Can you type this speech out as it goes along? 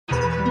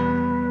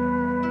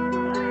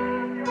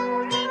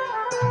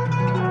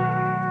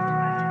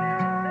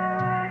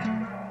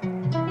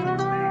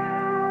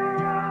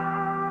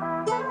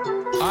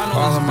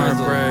All of my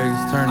grizzled.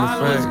 brags turn to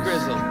I was facts.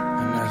 grizzled.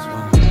 And that's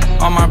why.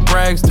 All my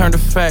brags turn to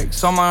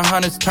facts. All my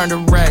hundreds turn to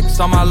racks.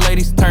 All my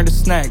ladies turn to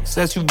snacks.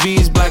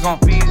 SUVs black on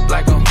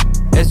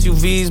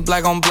SUVs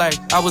black on black.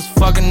 I was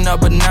fucking up,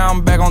 but now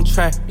I'm back on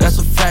track. That's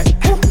a fact.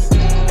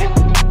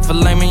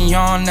 Filet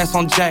mignon, that's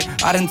on Jack.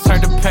 I done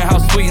turned the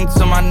penthouse suite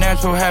into my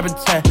natural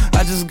habitat.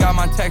 I just got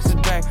my taxes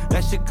back.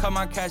 That shit cut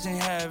my cash in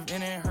half,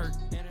 and it hurt.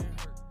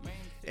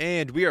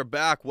 And we are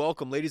back.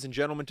 Welcome, ladies and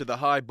gentlemen, to the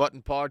High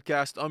Button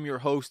Podcast. I'm your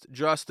host,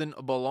 Justin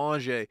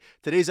Belanger.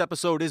 Today's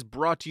episode is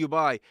brought to you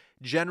by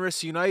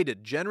Generous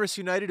United. Generous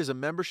United is a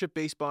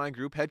membership-based buying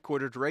group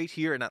headquartered right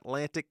here in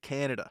Atlantic,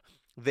 Canada.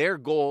 Their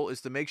goal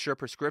is to make sure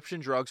prescription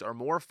drugs are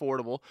more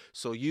affordable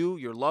so you,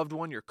 your loved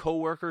one, your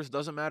coworkers,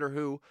 doesn't matter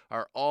who,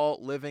 are all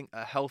living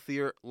a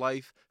healthier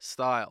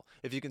lifestyle.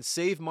 If you can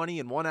save money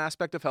in one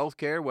aspect of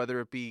healthcare, whether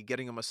it be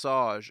getting a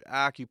massage,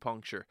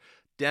 acupuncture,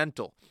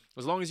 dental,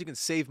 as long as you can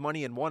save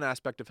money in one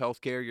aspect of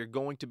healthcare, you're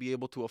going to be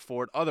able to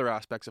afford other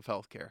aspects of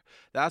healthcare.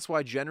 That's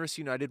why Generous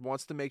United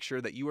wants to make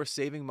sure that you are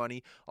saving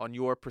money on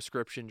your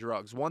prescription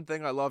drugs. One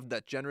thing I love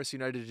that Generous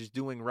United is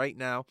doing right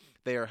now,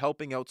 they are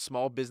helping out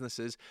small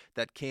businesses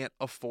that can't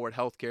afford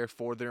healthcare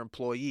for their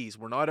employees.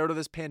 We're not out of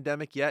this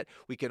pandemic yet.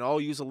 We can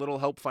all use a little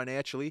help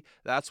financially.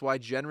 That's why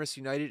Generous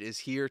United is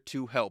here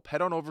to help.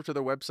 Head on over to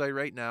their website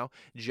right now,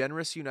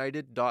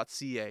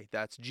 generousunited.ca.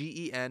 That's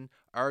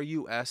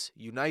GENRUS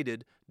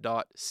United.ca.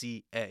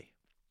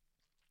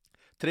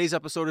 Today's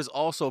episode is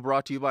also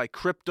brought to you by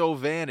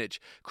CryptoVantage.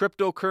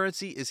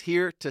 Cryptocurrency is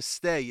here to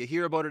stay. You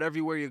hear about it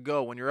everywhere you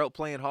go. When you're out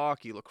playing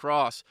hockey,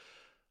 lacrosse,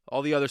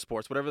 all the other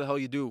sports, whatever the hell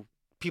you do,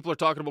 people are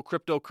talking about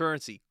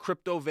cryptocurrency.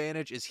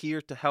 CryptoVantage is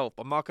here to help.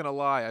 I'm not going to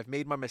lie. I've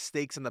made my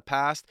mistakes in the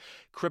past.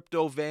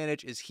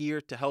 CryptoVantage is here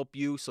to help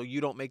you so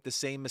you don't make the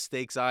same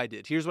mistakes I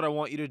did. Here's what I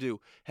want you to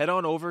do. Head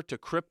on over to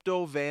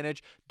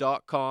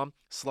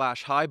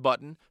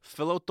cryptovantage.com/highbutton.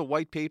 Fill out the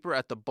white paper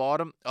at the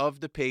bottom of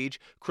the page.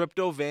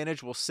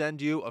 CryptoVantage will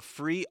send you a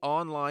free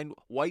online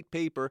white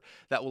paper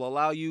that will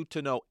allow you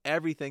to know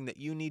everything that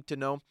you need to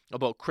know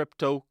about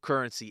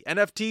cryptocurrency.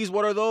 NFTs,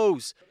 what are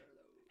those?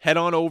 Head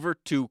on over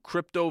to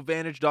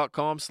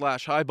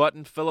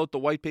cryptovantage.com/highbutton, fill out the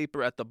white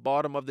paper at the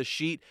bottom of the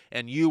sheet,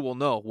 and you will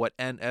know what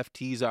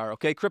NFTs are.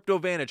 Okay,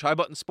 CryptoVantage, High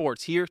Button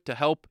Sports, here to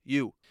help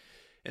you.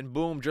 And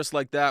boom, just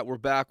like that, we're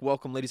back.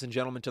 Welcome, ladies and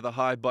gentlemen, to the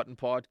High Button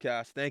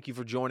Podcast. Thank you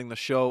for joining the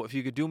show. If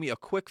you could do me a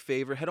quick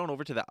favor, head on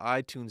over to the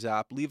iTunes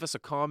app. Leave us a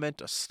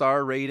comment, a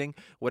star rating,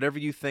 whatever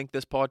you think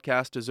this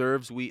podcast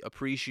deserves. We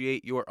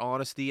appreciate your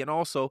honesty. And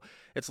also,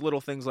 it's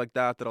little things like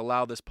that that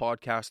allow this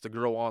podcast to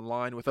grow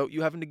online without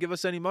you having to give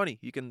us any money.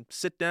 You can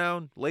sit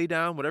down, lay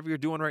down, whatever you're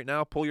doing right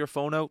now, pull your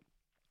phone out,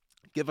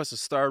 give us a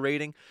star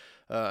rating,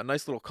 a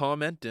nice little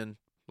comment, and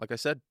like I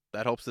said,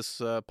 that helps this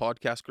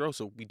podcast grow,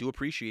 so we do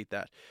appreciate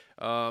that.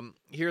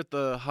 Here at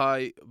the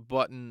High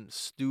Button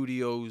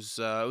Studios,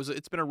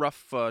 it's been a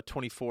rough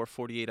 24,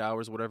 48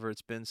 hours, whatever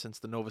it's been, since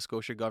the Nova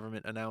Scotia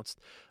government announced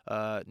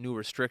new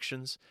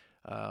restrictions.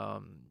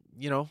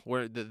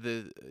 Where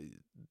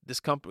this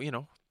company,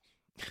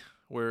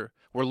 we're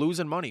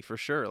losing money for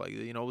sure. Like,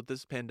 with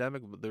this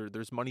pandemic,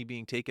 there's money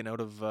being taken out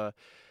of the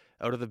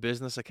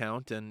business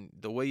account, and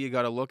the way you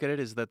got to look at it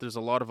is that there's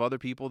a lot of other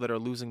people that are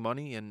losing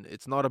money, and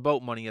it's not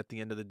about money at the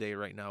end of the day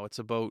right now. It's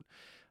about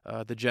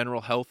the general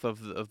health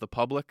of the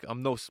public.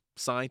 I'm no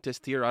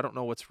scientist here. I don't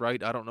know what's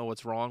right. I don't know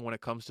what's wrong when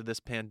it comes to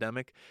this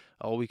pandemic.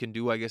 All we can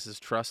do, I guess,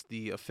 is trust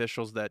the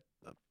officials that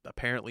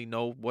apparently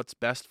know what's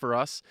best for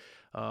us.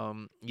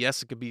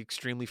 Yes, it could be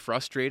extremely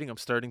frustrating. I'm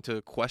starting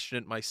to question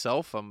it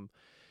myself.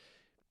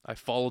 I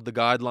followed the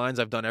guidelines.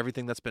 I've done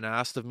everything that's been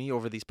asked of me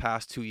over these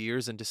past 2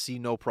 years, and to see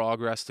no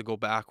progress, to go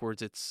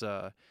backwards, it's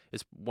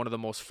one of the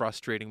most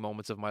frustrating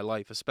moments of my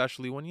life.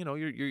 Especially when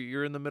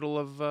you're in the middle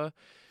of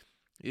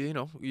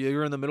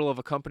you're in the middle of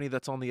a company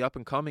that's on the up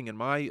and coming, in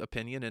my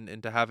opinion,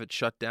 and to have it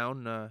shut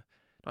down, not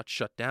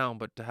shut down,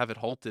 but to have it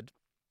halted.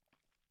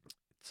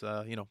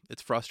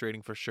 It's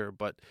frustrating for sure,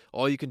 but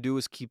all you can do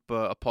is keep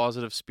a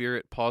positive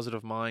spirit,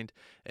 positive mind,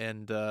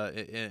 and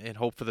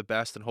hope for the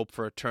best and hope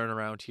for a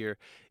turnaround here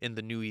in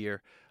the new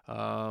year.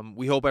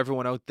 We hope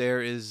everyone out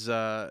there is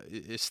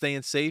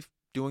staying safe,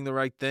 doing the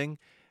right thing,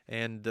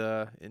 and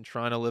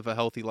trying to live a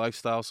healthy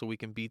lifestyle so we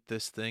can beat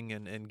this thing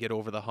and get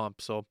over the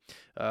hump. So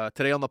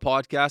today on the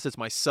podcast, it's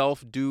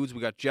myself, Dudes.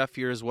 We got Jeff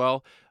here as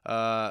well.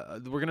 We're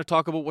going to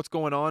talk about what's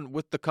going on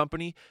with the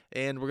company,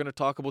 and we're going to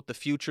talk about the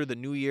future, the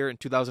new year in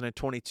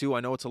 2022.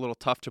 I know it's a little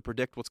tough to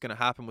predict what's going to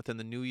happen within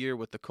the new year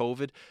with the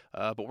COVID,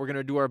 but we're going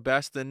to do our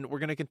best, and we're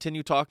going to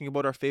continue talking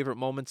about our favorite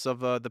moments of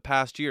the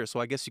past year.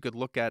 So I guess you could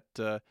look at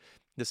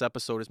this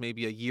episode is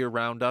maybe a year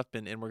roundup,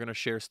 and we're going to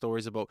share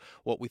stories about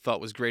what we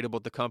thought was great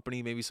about the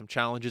company, maybe some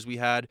challenges we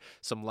had,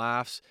 some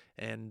laughs,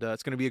 and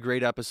it's going to be a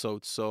great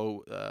episode.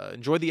 So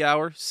enjoy the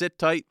hour, sit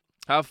tight,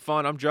 have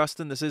fun. I'm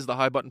Justin. This is the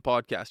High Button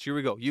Podcast. Here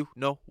we go. You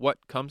know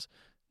what comes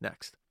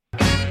next.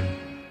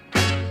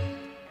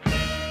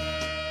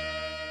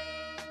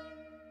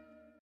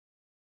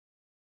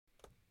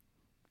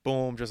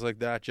 Boom, just like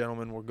that,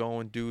 gentlemen. We're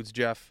going. Dudes,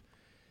 Jeff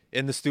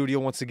in the studio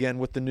once again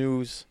with the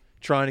news.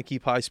 trying to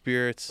keep high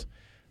spirits.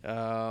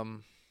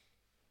 90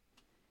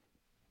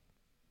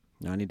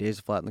 days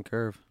to flatten the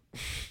curve.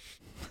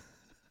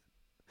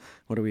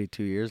 What are we,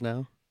 2 years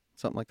now?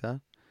 Something like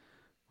that?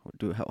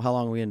 How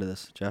long are we into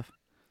this, Jeff?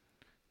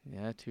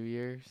 Yeah, 2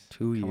 years.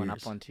 2 years. Coming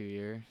up on 2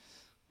 years.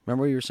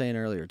 Remember what you were saying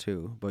earlier,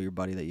 too, about your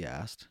buddy that you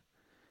asked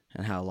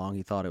and how long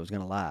he thought it was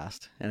going to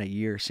last. And a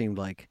year seemed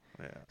like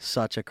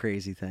such a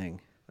crazy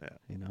thing. Yeah.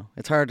 You know,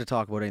 it's hard to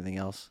talk about anything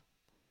else.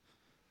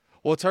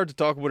 Well, it's hard to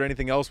talk about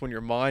anything else when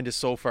your mind is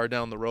so far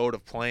down the road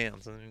of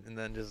plans, and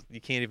then just you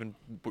can't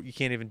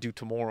even do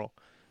tomorrow.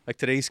 Like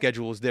today's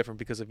schedule is different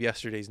because of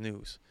yesterday's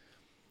news.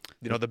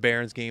 You know, the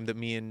Barons game that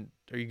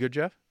are you good,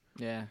 Jeff?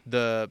 Yeah.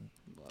 The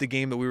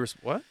game that we were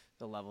what?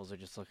 The levels are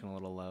just looking a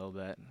little low,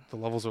 but The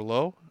levels are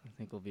low? I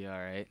think we'll be all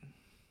right.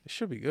 It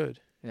should be good.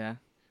 Yeah.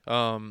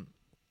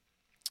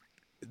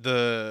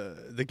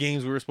 The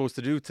games we were supposed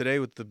to do today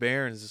with the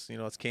Barons, you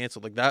know, it's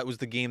canceled. Like that was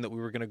the game that we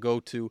were going to go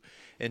to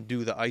and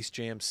do the ice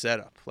jam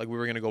setup. Like we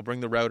were going to go bring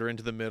the router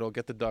into the middle,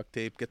 get the duct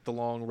tape, get the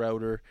long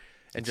router,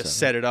 and just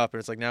set it up. And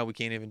it's like, now we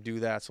can't even do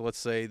that. So let's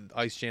say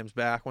ice jam's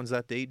back. When's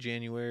that date?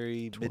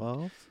 January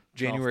 12th?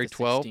 January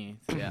 12th.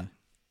 16th, yeah.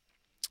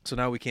 So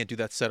now we can't do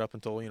that setup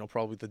until, you know,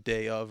 probably the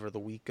day of or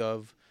the week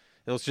of.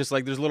 It's just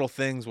like there's little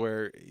things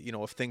where, you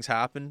know, if things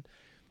happen,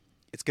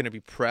 it's going to be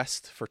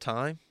pressed for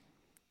time.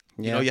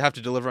 Yeah. You know, you have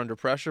to deliver under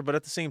pressure, but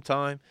at the same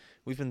time,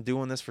 we've been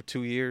doing this for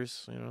 2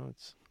 years. You know,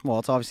 it's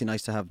obviously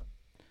nice to have,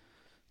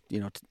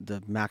 you know,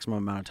 the maximum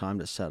amount of time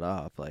to set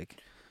up. Like,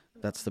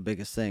 that's the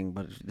biggest thing.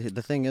 But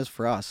the thing is,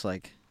 for us,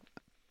 like,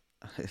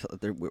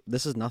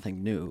 this is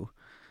nothing new.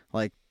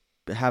 Like,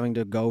 having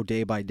to go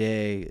day by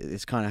day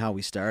is kind of how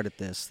we started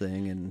this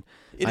thing, and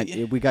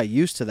we got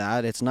used to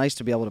that. It's nice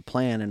to be able to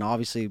plan, and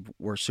obviously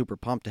we're super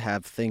pumped to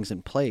have things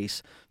in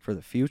place for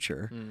the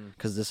future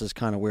because this is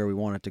kind of where we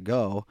want it to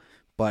go.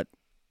 But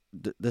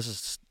this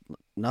is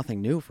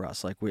nothing new for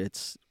us. Like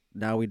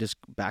now we just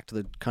back to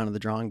the kind of the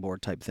drawing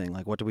board type thing.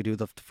 Like, what did we do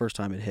the first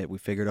time it hit? We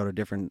figured out a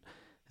different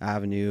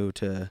avenue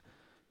to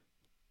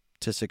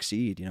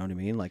succeed, you know what I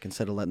mean? Like,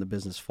 instead of letting the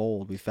business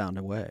fold, we found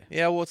a way.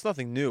 Yeah, well, it's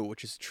nothing new,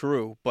 which is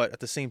true, but at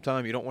the same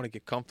time, you don't want to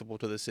get comfortable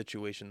to the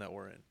situation that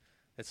we're in.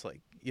 It's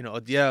like, you know,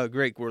 yeah,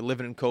 great, we're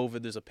living in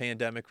COVID, there's a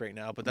pandemic right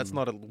now, but that's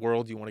not a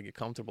world you want to get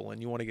comfortable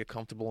in. You want to get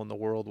comfortable in the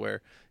world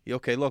where,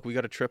 okay, look, we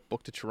got a trip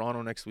booked to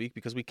Toronto next week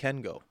because we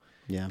can go.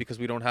 Yeah. Because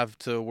we don't have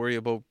to worry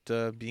about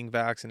being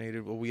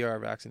vaccinated. Well, we are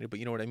vaccinated, but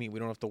you know what I mean? We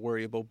don't have to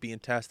worry about being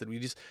tested.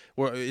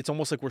 It's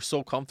almost like we're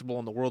so comfortable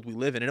in the world we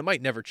live in, and it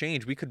might never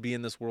change. We could be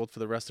in this world for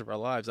the rest of our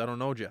lives. I don't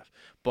know, Jeff.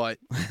 But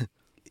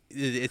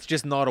it's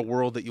just not a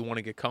world that you want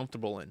to get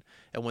comfortable in.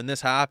 And when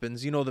this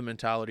happens, you know the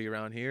mentality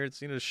around here.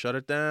 It's, you know, shut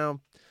it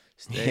down.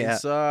 Stay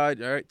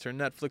inside. All right, turn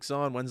Netflix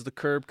on. When's the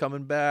curb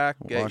coming back?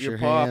 Get Wash your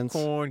hands.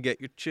 popcorn, get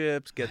your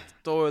chips, get the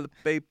toilet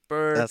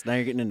paper. Now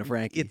you're getting into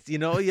Frankie. It's, you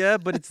know, yeah,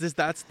 but it's this.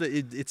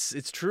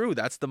 It's true.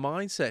 That's the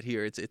mindset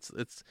here. It's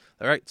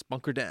all right. It's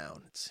bunker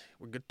down.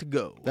 We're good to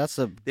go. That's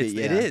it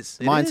is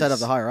It mindset is. of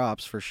the higher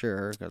ups for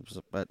sure.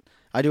 But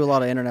I do a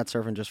lot of internet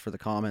surfing just for the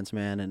comments,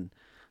 man, and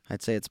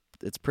I'd say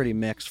it's pretty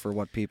mixed for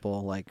what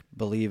people like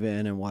believe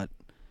in and what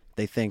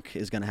they think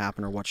is going to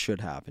happen or what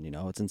should happen. You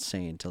know, it's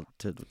insane to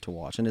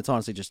watch, and it's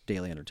honestly just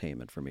daily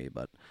entertainment for me.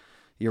 But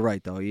you're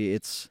right, though. I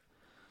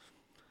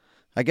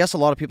guess a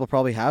lot of people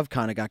probably have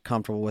kind of got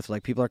comfortable with,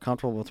 like, people are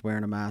comfortable with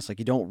wearing a mask. Like,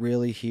 you don't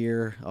really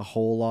hear a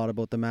whole lot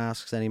about the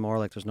masks anymore.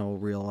 Like, there's no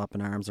real up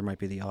in arms. There might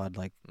be the odd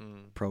like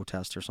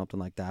protest or something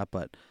like that,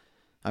 but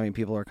I mean,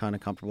 people are kind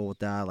of comfortable with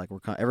that. Like,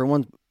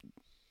 everyone.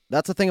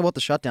 That's the thing about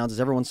the shutdowns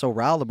is everyone's so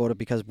riled about it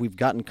because we've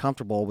gotten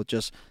comfortable with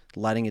just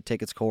letting it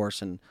take its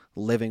course and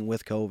living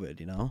with COVID,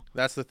 you know?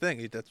 That's the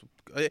thing.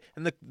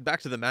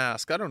 Back to the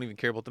mask. I don't even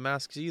care about the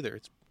masks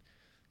either.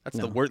 That's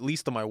the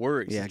least of my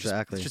worries. Yeah,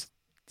 exactly.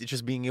 It's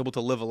just being able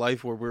to live a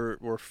life where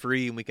we're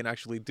free and we can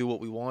actually do what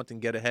we want and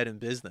get ahead in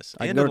business.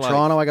 I can go to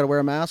Toronto. I got to wear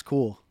a mask.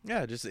 Cool.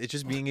 Yeah, it's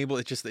just being able.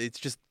 It's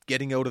just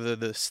getting out of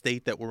the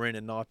state that we're in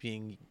and not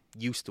being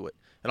used to it.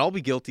 And I'll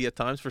be guilty at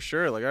times for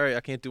sure. Like, all right, I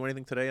can't do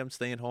anything today. I'm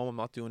staying home. I'm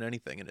not doing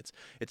anything, and it's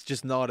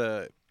just not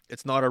a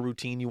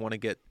routine you want to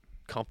get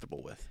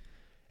comfortable with.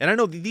 And I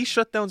know these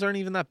shutdowns aren't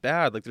even that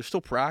bad. Like, there's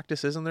still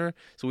practice, isn't there?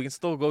 So we can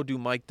still go do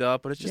mic'd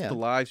up, but it's just the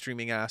live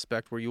streaming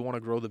aspect where you want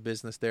to grow the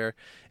business there,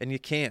 and you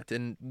can't.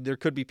 And there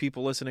could be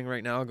people listening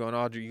right now going,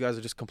 "Oh, you guys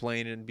are just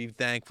complaining and be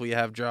thankful you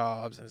have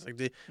jobs." And it's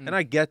like, and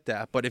I get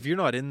that, but if you're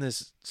not in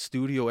this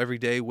studio every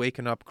day,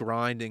 waking up,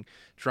 grinding,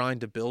 trying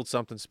to build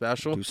something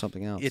special, do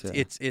something else.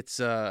 It's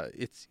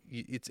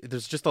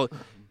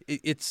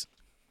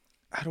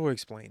how do I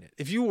explain it?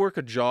 If you work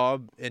a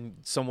job and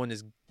someone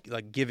is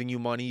like giving you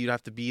money, you'd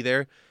have to be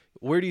there.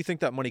 Where do you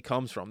think that money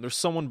comes from? There's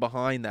someone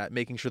behind that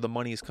making sure the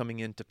money is coming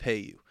in to pay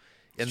you.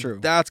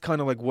 And that's kind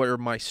of like where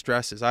my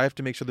stress is. I have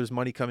to make sure there's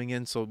money coming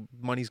in, so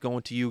money's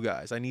going to you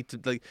guys. I need to,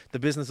 like, the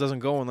business doesn't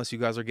go unless you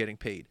guys are getting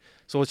paid.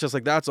 So it's just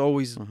like that's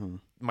always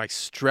my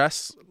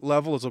stress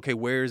level is, okay,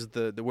 where's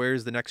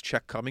the next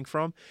check coming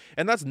from?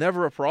 And that's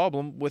never a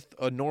problem with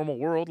a normal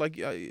world. Like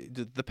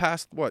the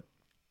past 4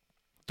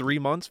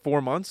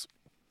 months,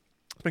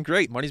 It's been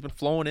great. Money's been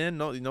flowing in.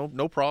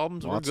 No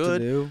problems. Lots We're good.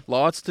 to do.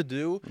 Lots to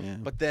do. Yeah.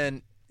 But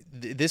then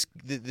this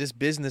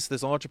business,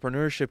 this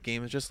entrepreneurship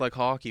game is just like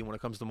hockey when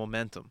it comes to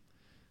momentum.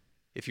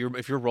 If you're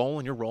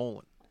rolling, you're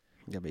rolling.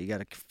 Yeah, but you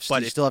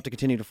But still have to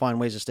continue to find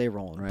ways to stay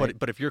rolling, right?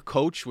 But if your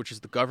coach, which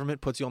is the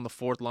government, puts you on the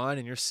fourth line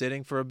and you're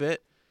sitting for a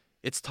bit,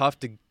 it's tough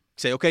to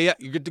say, okay, yeah,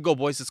 you're good to go,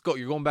 boys. Let's go.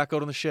 You're going back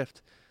out on the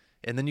shift.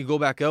 And then you go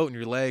back out and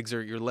your legs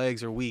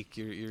are weak.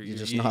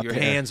 Your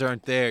hands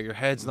aren't there. Your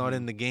head's not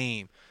in the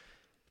game.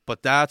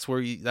 But that's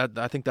where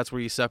I think that's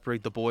where you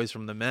separate the boys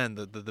from the men.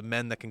 The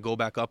men that can go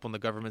back up when the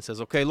government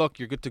says, okay, look,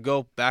 you're good to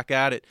go, back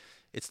at it.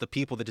 It's the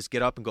people that just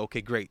get up and go,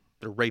 okay, great.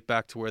 They're right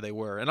back to where they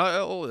were. And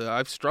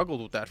I've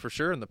struggled with that for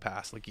sure in the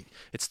past. Like,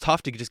 it's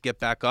tough to just get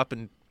back up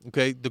and,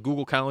 okay, the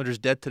Google Calendar's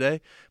dead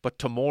today, but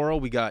tomorrow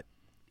we got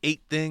 8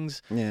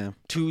 things. Yeah.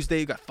 Tuesday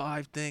you got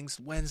 5 things.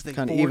 Wednesday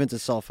kind of 4. evens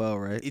itself out,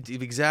 right?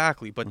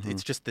 Exactly, but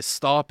it's just the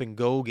stop and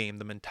go game.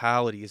 The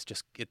mentality is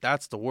just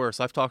that's the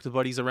worst. I've talked to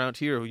buddies around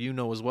here who you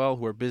know as well,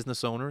 who are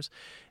business owners,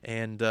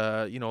 and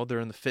they're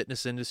in the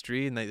fitness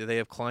industry, and they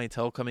have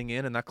clientele coming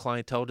in, and that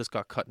clientele just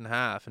got cut in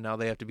half, and now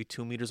they have to be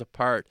 2 meters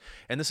apart.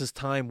 And this is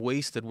time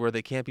wasted where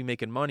they can't be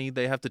making money.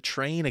 They have to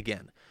train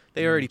again.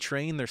 They already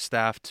train their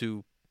staff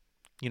to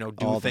do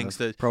all things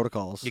the that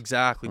protocols.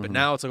 Exactly. But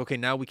now it's like, okay,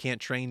 now we can't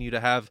train you to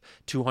have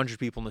 200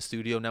 people in the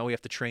studio. Now we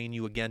have to train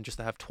you again just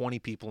to have 20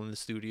 people in the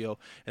studio.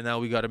 And now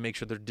we got to make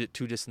sure they're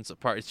 2 distance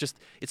apart.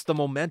 It's the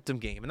momentum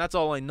game. And that's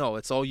all I know.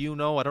 It's all you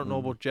know. I don't know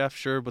about Jeff,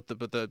 sure, but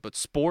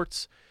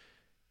sports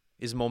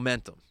is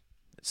momentum.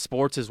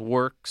 Sports is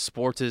work.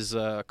 Sports is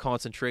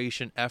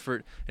concentration,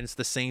 effort, and it's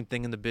the same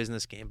thing in the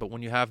business game. But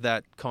when you have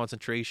that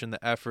concentration,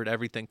 the effort,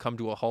 everything come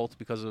to a halt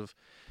because of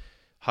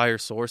higher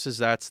sources,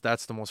 that's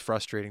the most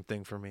frustrating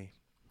thing for me.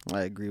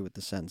 I agree with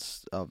the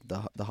sense of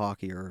the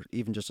hockey, or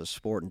even just a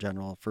sport in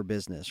general for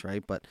business,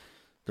 right? But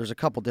there's a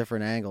couple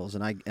different angles,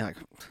 and I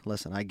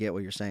listen, I get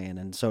what you're saying,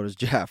 and so does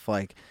Jeff.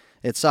 Like,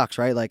 it sucks,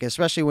 right? Like,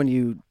 especially when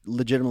you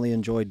legitimately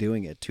enjoy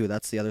doing it too.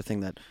 That's the other thing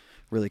that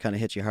really kind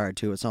of hits you hard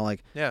too. It's not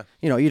like,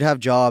 you'd have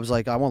jobs,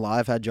 like, I won't lie,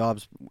 I've had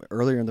jobs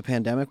earlier in the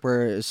pandemic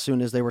where as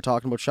soon as they were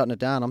talking about shutting it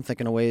down, I'm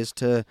thinking of ways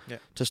to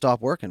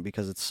stop working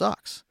because it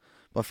sucks.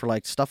 But for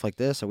like stuff like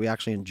this that we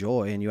actually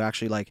enjoy, and you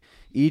actually like,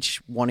 each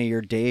one of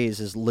your days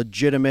is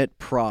legitimate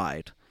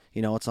pride.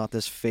 It's not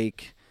this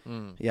fake,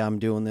 I'm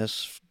doing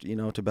this,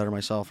 to better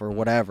myself or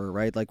whatever,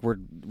 right? Like, we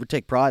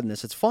take pride in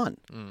this. It's fun.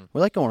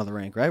 We like going to the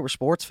rink, right? We're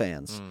sports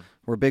fans.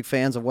 We're big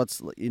fans of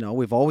what's,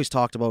 we've always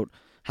talked about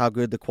how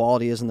good the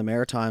quality is in the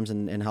Maritimes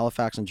and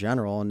Halifax in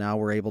general, and now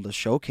we're able to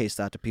showcase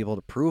that to people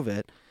to prove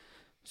it.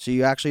 So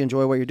you actually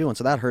enjoy what you're doing.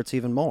 So that hurts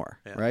even more,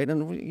 right?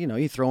 And,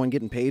 you throw in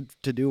getting paid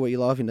to do what you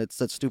love. And it's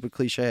that stupid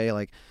cliche,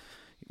 like,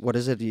 what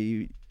is it?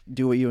 You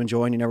do what you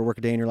enjoy and you never work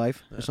a day in your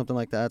life or something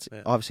like that.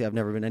 Obviously, I've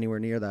never been anywhere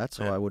near that,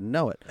 so I wouldn't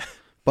know it.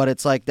 But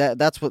it's like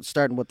that's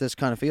what this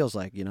kind of feels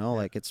like,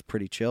 like it's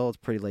pretty chill. It's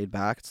pretty laid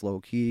back. It's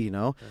low key,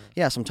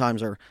 Yeah,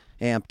 sometimes are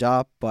amped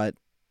up, but,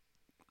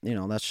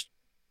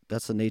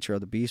 that's the nature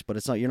of the beast. But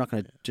it's not. You're not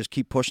going to just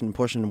keep pushing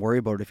and worry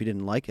about it if you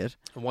didn't like it.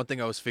 And one thing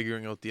I was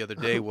figuring out the other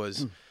day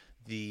was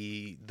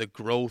the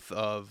growth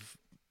of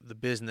the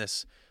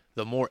business,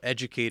 the more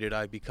educated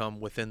I become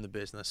within the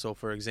business. So,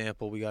 for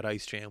example, we got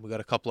Ice Jam, we got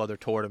a couple other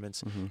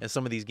tournaments, and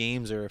some of these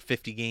games are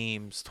 50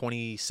 games,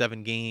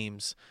 27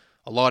 games,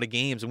 a lot of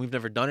games, and we've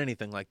never done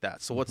anything like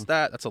that. So what's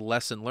that? That's a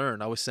lesson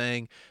learned. I was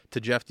saying to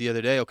Jeff the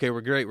other day, okay,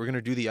 we're great. We're going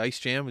to do the Ice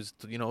Jam. It's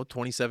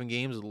 27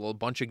 games, a little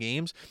bunch of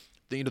games.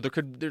 They're not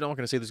going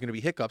to say there's going to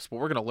be hiccups, but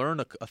we're going to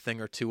learn a thing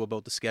or two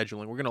about the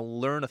scheduling. We're going to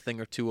learn a thing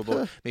or two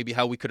about maybe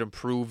how we could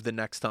improve the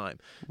next time.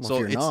 Well,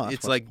 so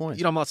it's like,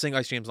 I'm not saying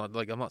Ice Jam's not,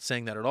 like, I'm not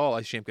saying that at all.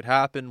 Ice Jam could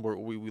happen.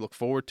 We look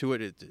forward to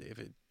it. If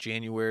it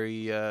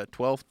January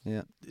 12th.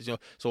 Yeah.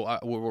 So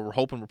we're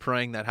hoping, we're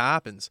praying that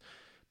happens.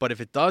 But if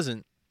it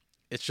doesn't,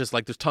 it's just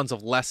like there's tons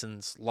of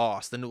lessons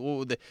lost.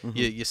 And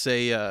you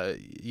say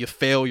you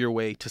fail your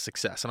way to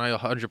success. And I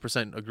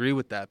 100% agree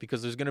with that,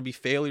 because there's going to be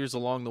failures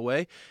along the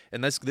way.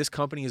 And this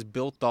company is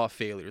built off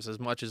failures, as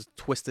much as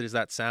twisted as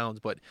that sounds.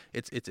 But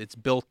it's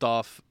built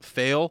off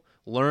fail,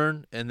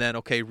 learn, and then,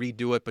 okay,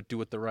 redo it, but do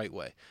it the right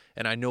way.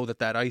 And I know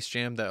that Ice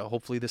Jam, that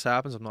hopefully this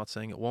happens. I'm not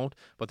saying it won't.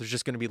 But there's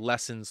just going to be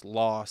lessons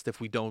lost if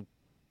we don't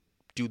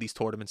do these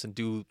tournaments and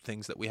do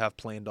things that we have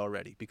planned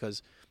already.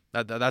 Because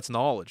that's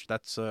knowledge.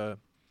 That's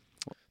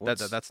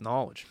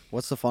knowledge.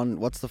 What's the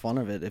fun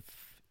of it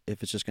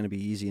if it's just going to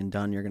be easy and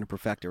done? You're going to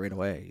perfect it right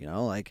away.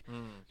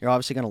 You're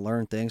obviously going to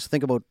learn things.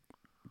 Think about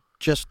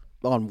just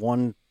on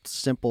one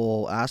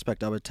simple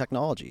aspect of it,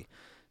 technology.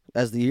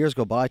 As the years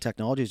go by,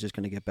 technology is just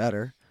going to get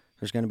better.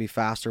 There's going to be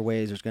faster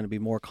ways. There's going to be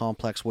more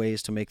complex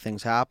ways to make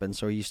things happen.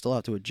 So you still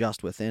have to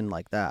adjust within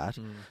like that.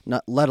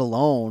 Not let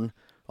alone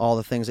all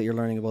the things that you're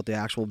learning about the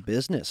actual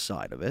business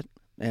side of it.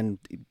 And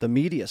the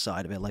media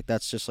side of it, like,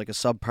 that's just like a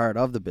sub part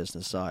of the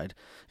business side.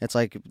 It's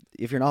like,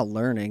 if you're not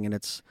learning, and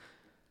it's,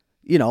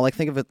 like,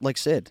 think of it like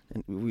Sid.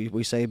 And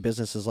we say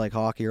business is like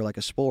hockey or like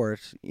a sport,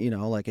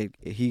 like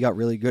he got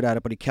really good at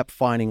it, but he kept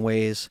finding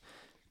ways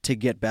to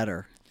get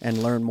better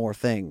and learn more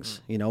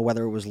things,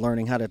 whether it was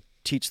learning how to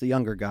teach the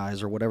younger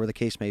guys or whatever the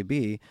case may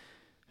be,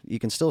 you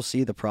can still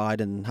see the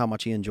pride and how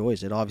much he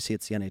enjoys it. Obviously,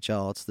 it's the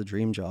NHL. It's the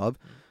dream job.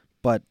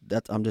 But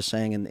I'm just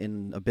saying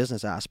in a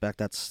business aspect,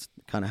 that's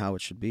kind of how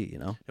it should be, you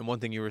know? And one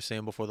thing you were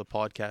saying before the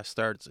podcast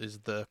starts is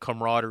the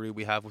camaraderie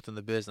we have within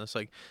the business.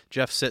 Like,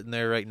 Jeff's sitting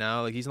there right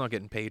now. Like, he's not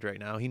getting paid right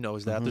now. He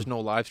knows that. There's no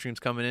live streams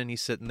coming in.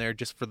 He's sitting there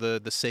just for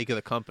the sake of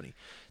the company.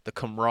 The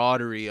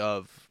camaraderie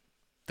of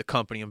the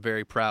company I'm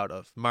very proud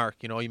of. Mark,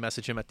 you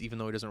message him even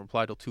though he doesn't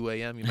reply till 2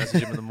 a.m. You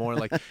message him in the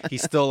morning, like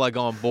he's still like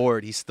on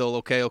board. He's still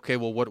okay.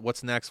 Well,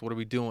 what's next? What are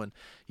we doing?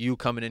 You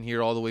coming in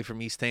here all the way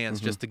from East Hands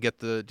just to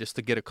get a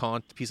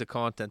piece of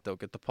content out,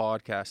 get the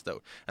podcast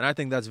out. And I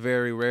think that's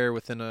very rare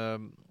within a.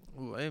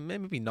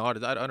 Maybe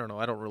not. I don't know.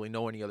 I don't really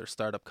know any other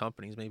startup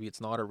companies. Maybe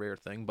it's not a rare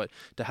thing, but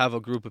to have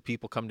a group of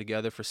people come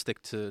together to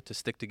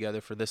stick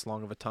together for this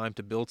long of a time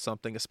to build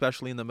something,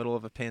 especially in the middle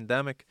of a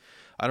pandemic,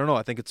 I don't know.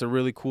 I think it's a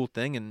really cool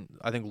thing, and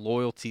I think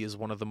loyalty is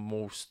one of the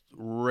most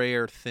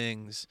rare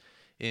things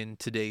in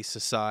today's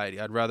society.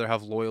 I'd rather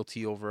have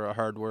loyalty over a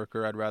hard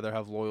worker. I'd rather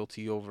have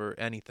loyalty over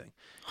anything.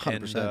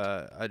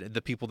 100%. And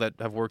the people that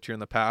have worked here in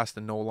the past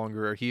and no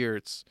longer are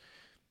here,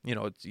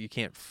 you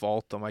can't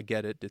fault them. I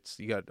get it.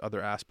 You got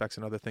other aspects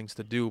and other things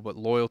to do, but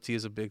loyalty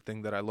is a big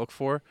thing that I look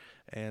for,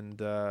 and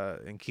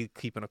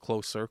keeping a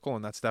close circle.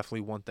 And that's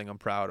definitely one thing I'm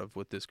proud of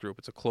with this group.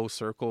 It's a close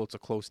circle. It's a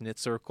close knit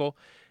circle,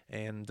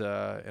 and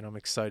I'm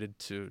excited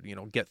to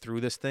get through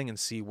this thing and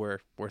see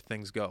where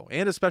things go.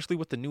 And especially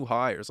with the new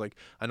hires, like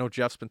I know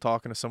Jeff's been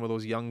talking to some of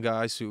those young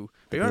guys who.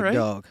 Are you all right?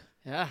 Dog.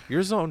 Yeah.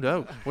 You're zoned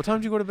out. What time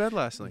did you go to bed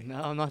last night?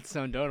 No, I'm not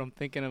zoned out. I'm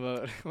thinking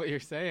about what you're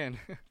saying.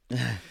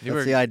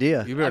 That's the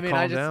idea. You better calm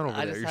I just- down over I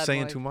there. just You're had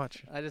saying my- too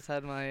much. I just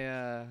had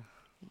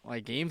my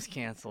games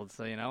canceled,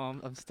 so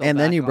I'm still. And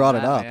then back you on brought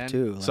it that, up man.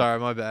 too. Like, Sorry,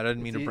 my bad. I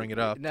didn't mean to It's bring ea- it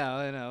up.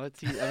 No,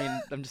 it's.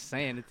 I'm just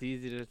saying it's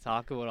easy to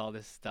talk about all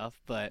this stuff,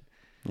 but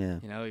yeah.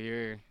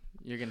 you're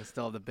gonna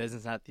still have the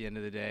business at the end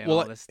of the day and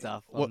Well, all this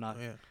stuff. Well, I'm not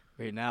yeah.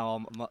 right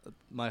now.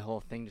 My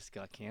whole thing just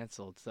got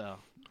canceled, so.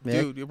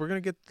 Yeah. Dude, we're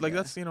gonna get like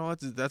Yeah.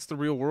 that's the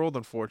real world.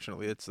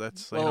 Unfortunately,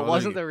 that's. Well, it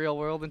wasn't the real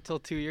world until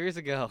 2 years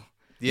ago.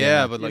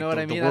 Yeah, Yeah. but You like know what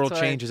I the mean? world That's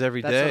what changes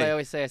every That's what I day.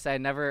 always say.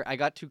 I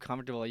got too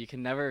comfortable. You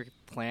can never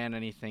plan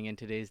anything in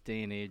today's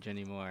day and age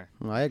anymore.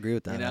 Well, I agree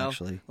with that, You know?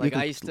 actually. Like You can-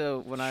 I used to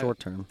when short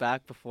term.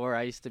 back before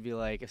I used to be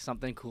like, if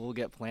something cool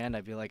get planned,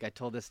 I'd be like, I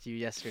told this to you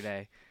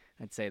yesterday.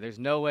 I'd say there's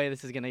no way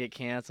this is gonna get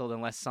canceled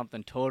unless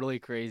something totally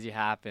crazy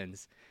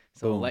happens.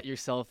 So Boom. let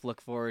yourself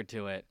look forward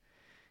to it,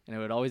 and it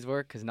would always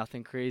work because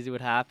nothing crazy would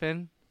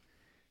happen.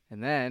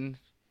 And then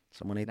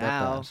Someone ate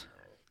now- that bass.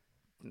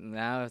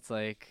 now it's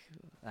like,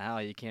 now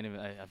you can't even.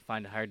 I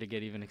find it hard to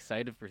get even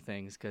excited for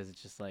things because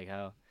it's just like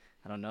how.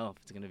 I don't know if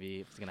it's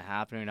gonna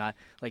happen or not.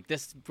 Like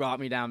this brought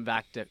me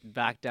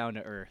back down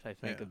to earth. I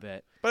think Yeah. a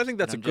bit. But I think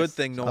that's a I'm good just-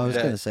 thing. I Knowing was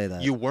that going to say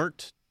that. you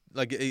weren't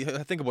like.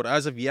 I think about it,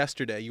 as of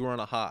yesterday, you were on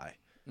a high.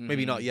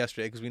 Maybe not Mhm.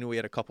 yesterday because we knew we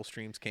had a couple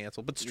streams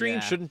canceled. But streams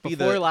Yeah, shouldn't be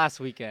before the last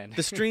weekend.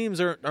 the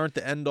streams aren't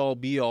the end all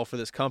be all for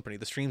this company.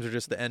 The streams are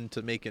just the end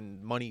to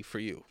making money for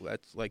you.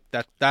 That's like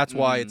that. That's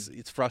why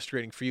it's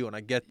frustrating for you, and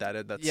I get that.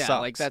 That yeah,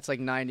 sucks. like that's like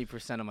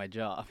 90% of my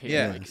job. Here,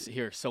 Yeah. like,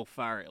 here so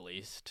far at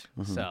least.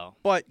 Mhm. So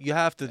But you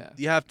have to Yeah.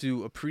 you have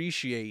to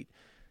appreciate.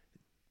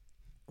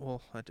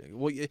 Well,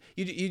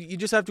 you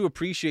just have to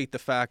appreciate the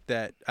fact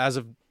that as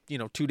of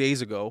 2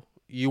 days ago,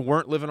 you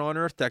weren't living on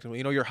Earth technically.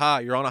 You're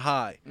high. You're on a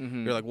high.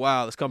 mhm. You're like,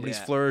 wow, this company's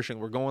Yeah. flourishing.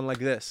 We're going like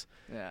this.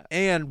 yeah,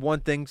 And one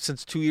thing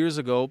since 2 years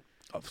ago,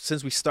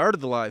 since we started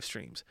the live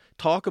streams,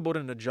 talk about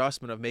an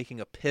adjustment of making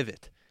a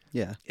pivot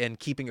Yeah. and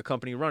keeping a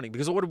company running.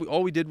 Because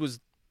all we did was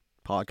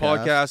Podcast.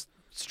 podcast,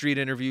 street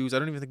interviews. I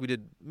don't even think we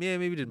did. Yeah,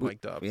 maybe we did Mike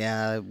Doud.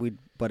 Yeah, we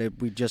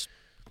just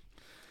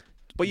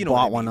But you know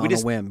bought what I mean. one We on a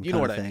just, whim You know kinda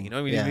what I thing.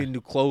 mean. We Yeah. didn't even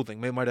do clothing.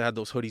 We might have had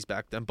those hoodies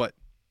back then. But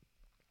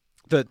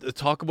the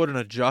talk about an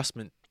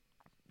adjustment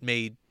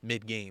made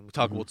mid-game. We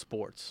talk Mhm. about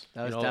sports.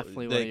 That was You know,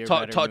 definitely one they of your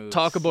talk, better talk, moves.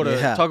 talk about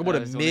Yeah. talk about That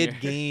a was one of your-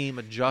 mid-game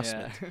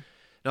adjustment. Yeah.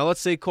 Now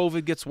let's say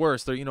COVID gets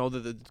worse. There,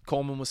 the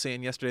Coleman was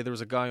saying yesterday there was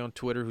a guy on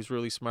Twitter who's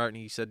really smart, and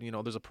he said,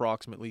 there's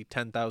approximately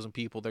 10,000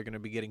 people they're going to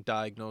be getting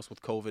diagnosed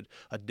with COVID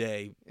a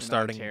day In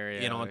starting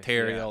Ontario, in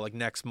Ontario, yeah. like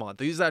next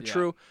month. Is that Yeah.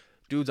 true,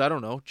 dudes? I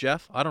don't know,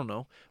 Jeff. I don't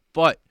know,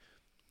 but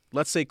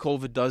let's say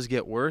COVID does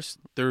get worse.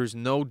 There's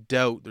no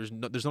doubt. There's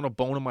not a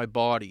bone in my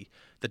body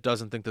that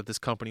doesn't think that this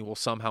company will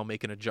somehow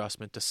make an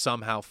adjustment to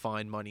somehow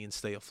find money and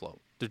stay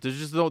afloat.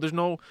 There's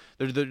no.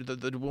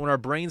 When our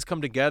brains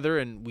come together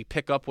and we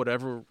pick up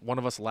whatever one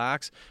of us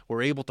lacks,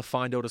 we're able to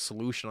find out a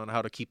solution on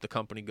how to keep the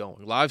company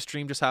going. Live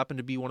stream just happened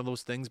to be one of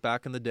those things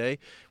back in the day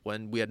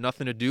when we had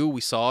nothing to do.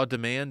 We saw a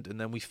demand and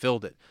then we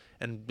filled it,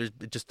 and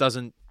it just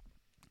doesn't.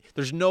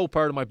 There's no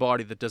part of my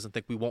body that doesn't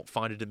think we won't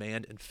find a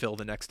demand and fill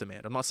the next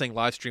demand. I'm not saying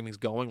live streaming's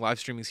going. Live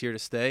streaming's here to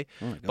stay.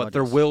 Oh my God, But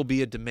there yes. will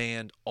be a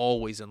demand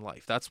always in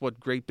life. That's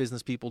what great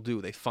business people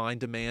do. They find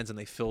demands and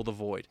they fill the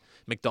void.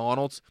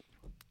 McDonald's,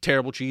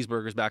 terrible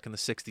cheeseburgers back in the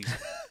 60s.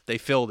 They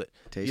filled it.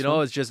 Taste You know,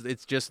 one?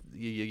 it's just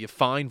you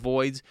find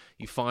voids,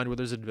 you find where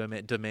there's a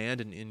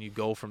demand, and you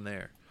go from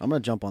there. I'm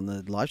going to jump on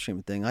the live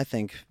streaming thing. I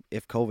think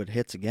if COVID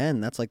hits again,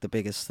 that's like the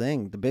biggest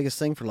thing. The biggest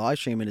thing for live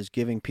streaming is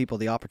giving people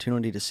the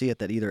opportunity to see it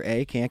that either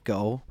A, can't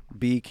go,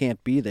 B,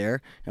 can't be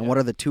there. And what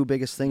are the two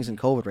biggest things in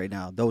COVID right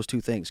now? Those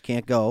two things.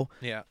 Can't go,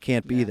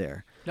 can't be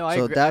there. No, I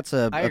so agree. that's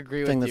a I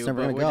agree thing with that's you,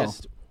 never but going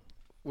to go.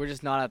 we're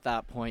just not at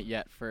that point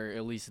yet for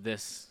at least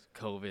this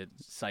COVID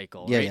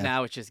cycle. Yeah, right yeah.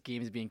 now, it's just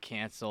games being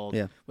canceled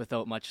Yeah.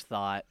 without much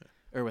thought,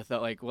 or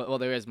without well,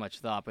 there is much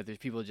thought, but there's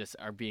people just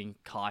are being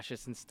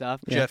cautious and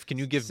stuff. Jeff, can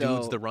you give So-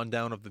 dudes the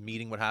rundown of the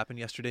meeting? What happened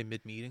yesterday,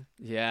 mid-meeting?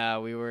 Yeah,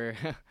 we were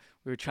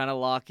we were trying to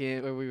lock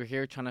in. Or we were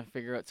here trying to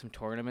figure out some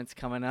tournaments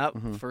coming up.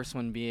 Mm-hmm. First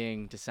one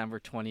being December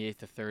 28th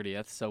to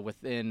 30th. So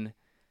within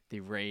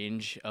the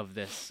range of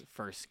this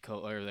first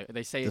or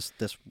they say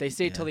they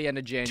say till the end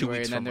of January,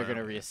 weeks and then from they're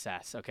now, going to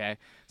reassess. Okay,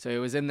 so it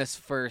was in this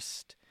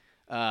first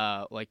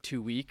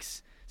 2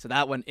 weeks. So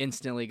that one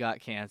instantly got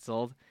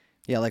canceled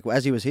Yeah, like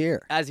as he was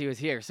here. as he was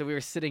here. So we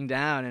were sitting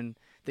down and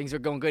things were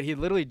going good. He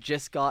literally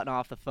just gotten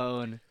off the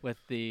phone with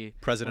the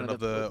President one of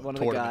the one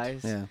tournament.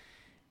 of the guys. Yeah.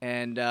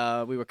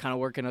 And we were kind of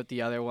working out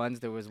the other ones.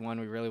 There was one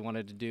we really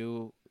wanted to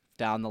do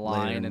down the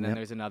line, and then yep.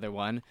 there's another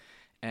one.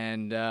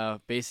 And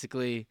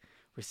basically,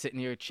 we're sitting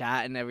here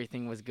chatting.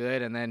 Everything was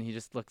good, and then he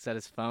just looks at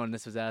his phone.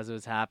 This was as it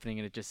was happening,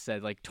 and it just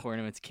said, like,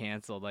 tournaments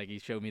canceled. Like, he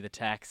showed me the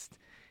text,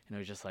 and it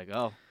was just like,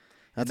 oh.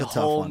 That's the a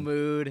tough whole one.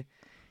 mood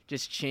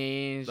just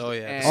changed. Oh,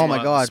 yeah. and Oh,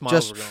 my God, The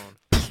smiles just- were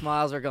gone.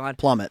 smiles are gone.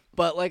 Plummet.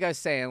 But like I was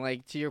saying,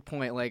 like to your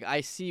point, like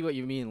I see what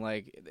you mean.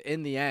 Like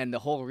in the end, the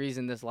whole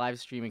reason this live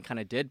streaming kind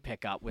of did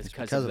pick up was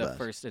because of the that.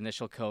 first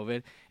initial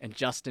COVID, and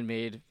Justin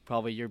made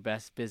probably your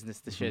best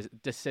business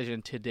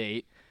decision to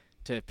date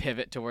to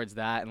pivot towards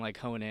that and like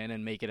hone in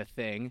and make it a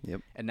thing.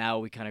 Yep. And now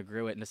we kind of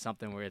grew it into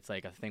something where it's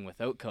like a thing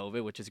without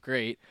COVID, which is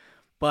great.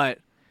 But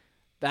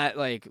that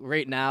like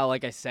right now,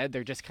 like I said,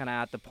 they're just kind of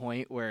at the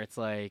point where it's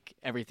like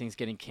everything's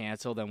getting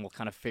canceled, and we'll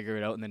kind of figure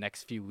it out in the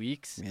next few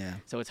weeks. Yeah.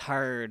 So it's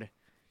hard,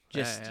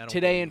 just I don't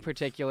today in believe-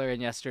 particular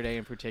and yesterday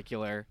in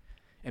particular,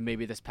 and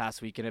maybe this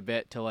past week in a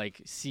bit to like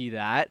see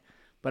that.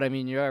 But I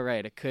mean, you're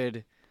right. It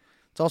could.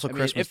 It's also I mean,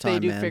 Christmas if they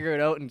time, do man. figure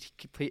it out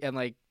and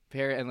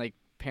like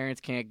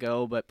parents can't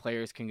go, but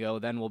players can go,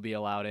 then we'll be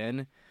allowed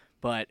in.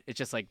 But it's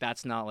just like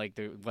that's not like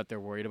what they're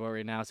worried about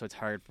right now. So it's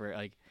hard for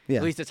like Yeah.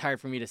 at least it's hard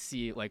for me to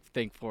see like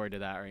think forward to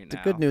that right The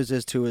now. good news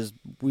is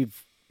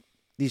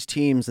these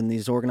teams and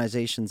these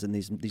organizations and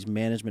these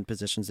management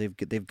positions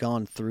they've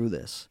gone through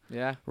this,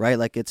 Yeah. right?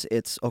 Like it's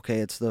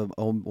okay. It's the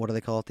what do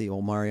they call it? The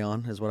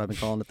Omarion is what I've been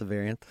calling it. The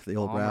variant, the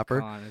old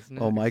rapper, Omicron, isn't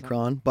it?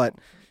 Omicron. But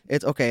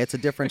it's okay. It's a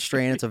different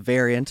strain. It's a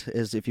variant,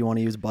 is if you want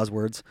to use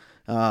buzzwords.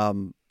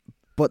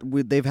 But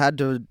they've had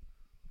to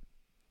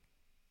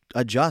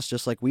adjust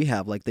just like we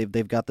have. Like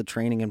they've got the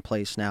training in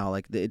place now.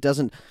 Like it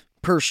doesn't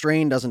per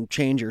strain doesn't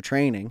change your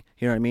training.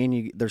 You know what I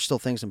mean? There's still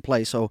things in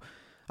place. So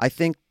I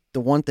think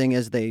the one thing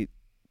is they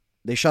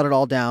shut it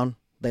all down.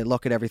 They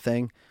look at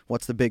everything.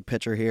 What's the big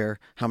picture here?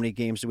 How many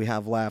games do we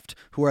have left?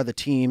 Who are the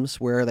teams?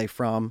 Where are they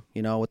from?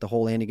 You know, with the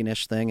whole Andy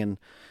Ganesh thing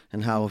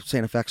and how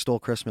Saint FX stole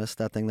Christmas,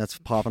 that thing that's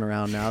popping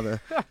around now,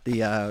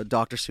 the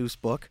Dr. Seuss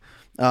book.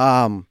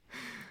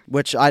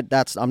 Which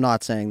I'm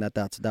not saying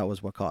that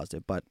was what caused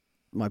it, but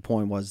my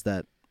point was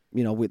that,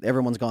 you know,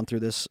 everyone's gone through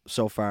this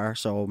so far,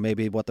 so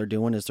maybe what they're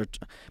doing is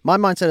my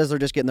mindset is they're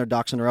just getting their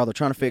ducks in a row. They're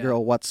trying to figure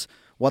out what's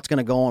going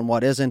to go and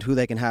what isn't, who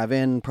they can have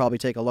in, probably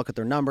take a look at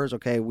their numbers.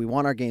 Okay, we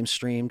want our games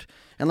streamed.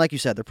 And like you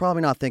said, they're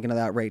probably not thinking of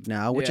that right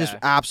now, which is Yeah.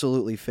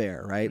 absolutely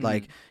fair, right?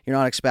 Like, you're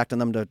not expecting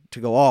them to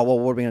go, oh, well,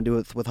 what are we going to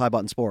do with High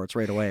Button Sports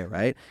right away,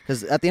 right?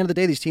 Because at the end of the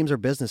day, these teams are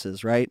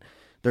businesses, right?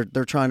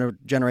 They're trying to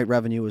generate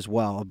revenue as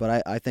well.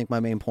 But I think my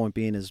main point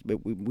being is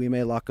we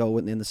may let go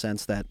in the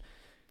sense that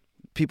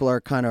people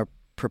are kind of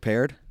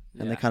prepared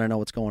and they Yeah. kind of know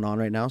what's going on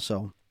right now.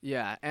 So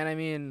Yeah, and I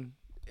mean,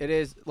 it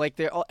is like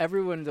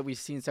everyone that we've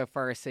seen so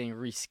far is saying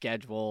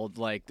rescheduled.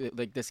 Like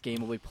this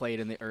game will be played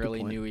in the early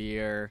point. new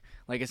year.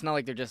 Like it's not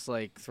like they're just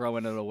like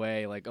throwing it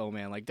away. Like oh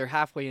man, like they're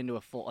halfway into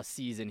a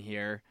season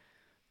here.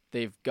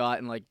 They've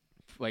gotten like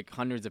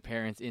hundreds of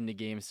parents into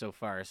games so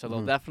far, so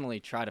they'll definitely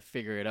try to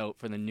figure it out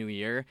for the new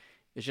year.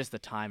 It's just the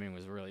timing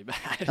was really bad.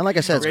 and like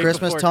I said, it's Right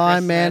Christmas before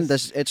time, man.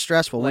 Christmas. It's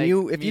stressful Like,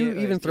 if you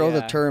even like, throw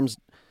the yeah. terms,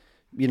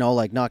 you know,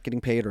 like not getting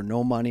paid or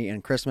no money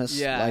and Christmas,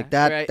 Yeah, like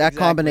that right, that exactly.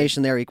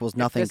 combination there equals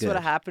nothing If this good. would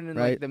have happened in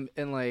right?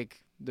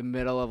 the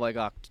middle of like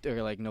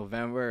or like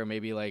November or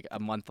maybe like a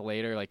month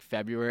later, like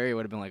February, it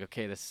would have been like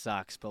okay, this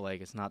sucks, but like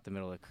it's not the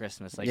middle of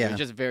Christmas. Like it Yeah. was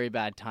just very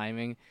bad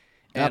timing.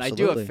 And I do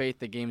Absolutely. have faith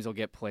the games will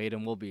get played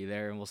and we'll be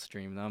there and we'll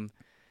stream them.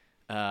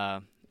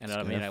 And Just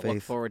I gotta mean, I have look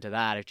faith. forward to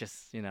that. It's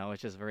just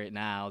it's just right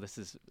now. This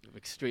is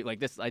extreme. Like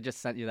this, I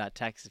just sent you that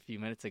text a few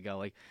minutes ago.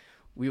 Like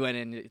we went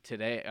in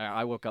today.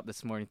 I woke up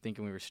this morning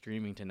thinking we were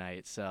streaming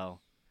tonight. So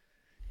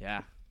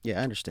yeah, Yeah,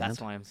 I understand.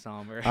 that's why I'm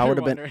somber. I would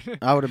have been Wondering.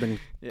 I would have been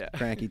Yeah.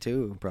 cranky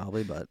too,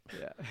 probably, but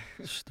Yeah.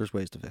 there's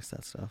ways to fix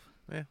that stuff.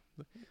 Yeah.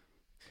 What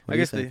I do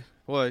you guess think? he's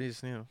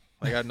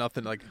Like I got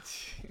nothing. Like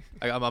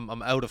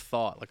I'm out of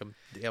thought. Like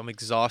I'm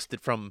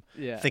exhausted from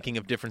thinking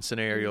of different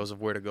scenarios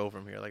of where to go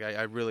from here. Like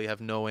I really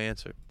have no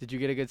answer. Did you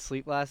get a good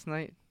sleep last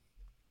night?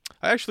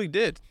 I actually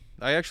did.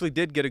 I actually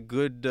did get a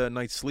good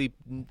night's sleep,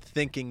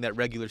 thinking that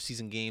regular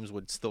season games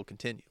would still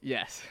continue.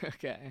 Yes.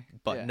 Okay.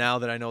 But now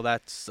that I know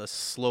that's a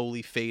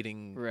slowly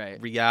fading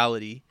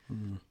reality,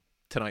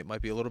 tonight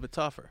might be a little bit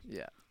tougher.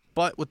 Yeah.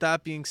 But with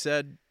that being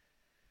said,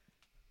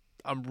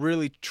 I'm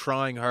really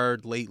trying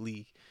hard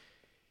lately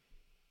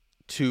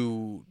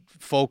to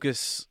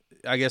focus,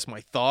 I guess,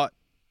 my thought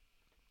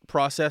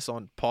process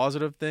on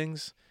positive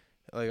things.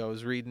 Like I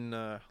was reading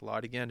a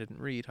lot again.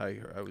 Didn't read. I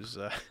was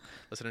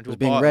listening to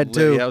being read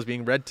too. Yeah, I was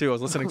being read too. I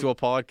was listening to a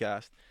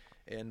podcast,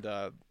 and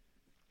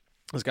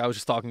this guy was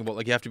just talking about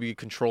like you have to be in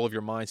control of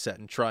your mindset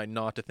and try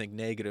not to think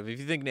negative. If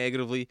you think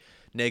negatively,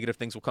 negative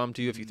things will come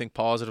to you. If you think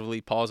positively,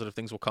 positive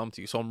things will come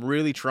to you. So I'm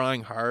really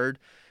trying hard.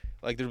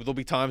 Like there'll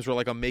be times where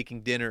like I'm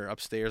making dinner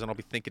upstairs and I'll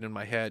be thinking in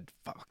my head,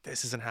 "Fuck,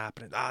 this isn't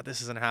happening. This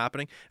isn't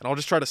happening," and I'll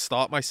just try to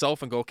stop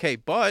myself and go, "Okay,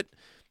 but."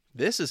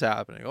 This is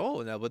happening.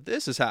 Oh, now, but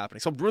this is happening.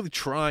 So I'm really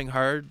trying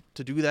hard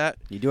to do that.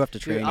 You do have to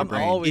train your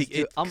brain.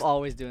 I'm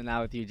always doing that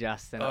with you,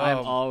 Justin. I'm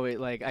always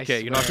like, I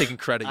okay, you're not taking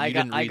credit. You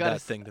didn't read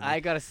that thing to me. I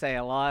gotta say,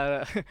 a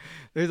lot of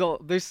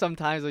there's some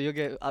times where you'll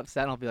get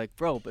upset and I'll be like,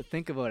 bro, but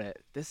think about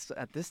it.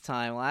 At this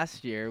time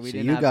last year we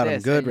didn't have this. You got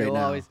him good right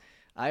now.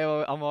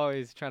 I'm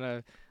always trying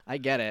to. I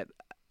get it.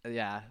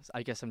 Yeah,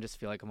 I guess I'm just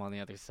feel like I'm on the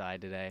other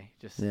side today.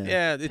 Just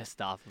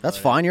pissed off. That's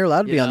fine. You're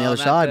allowed to be on the other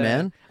side,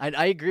 man.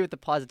 I agree with the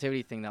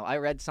positivity thing though. I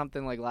read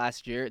something like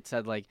last year. It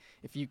said like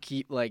if you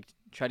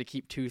try to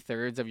keep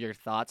 2/3 of your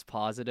thoughts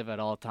positive at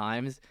all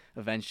times,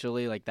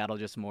 eventually like that'll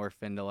just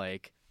morph into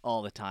like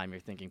all the time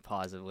you're thinking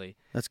positively.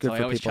 That's good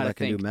for people that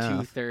can do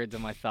math. 2/3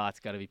 of my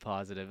thoughts got to be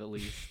positive at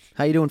least.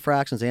 How you doing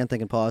fractions and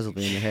thinking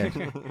positively in your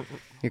head?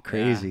 You're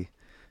crazy.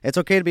 Yeah. It's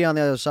okay to be on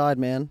the other side,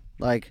 man.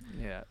 Like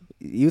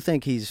you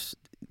think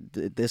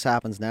this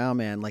happens now,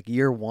 man. Like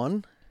year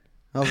 1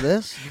 of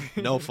this,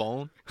 no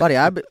phone, buddy.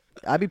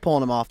 I'd be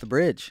pulling him off the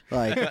bridge,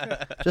 like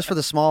just for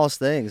the smallest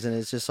things. And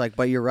it's just like,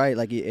 but you're right.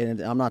 Like, and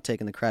I'm not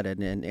taking the credit,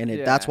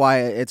 that's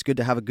why it's good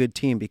to have a good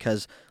team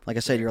because, like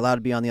I said, you're allowed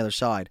to be on the other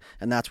side,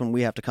 and that's when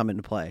we have to come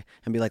into play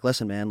and be like,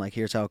 listen, man, like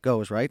here's how it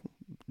goes, right?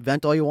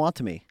 Vent all you want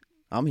to me.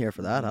 I'm here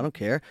for that. I don't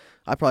care.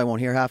 I probably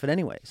won't hear half it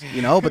anyways,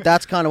 But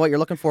that's kind of what you're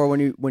looking for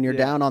when you're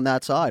down on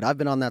that side. I've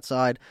been on that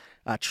side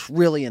a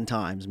trillion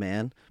times,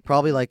 man.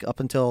 Probably like up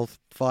until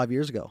 5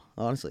 years ago,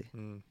 honestly.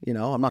 I'm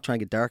not trying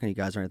to get dark on you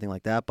guys or anything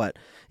like that, but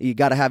you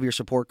got to have your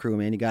support crew,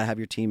 man. You got to have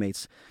your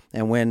teammates.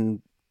 And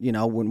when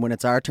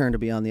it's our turn to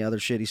be on the other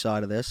shitty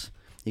side of this,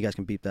 you guys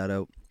can beep that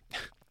out.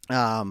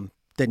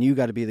 Then you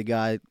got to be the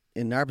guy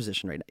in our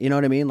position right now. You know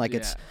what I mean? Like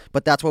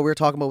but that's what we were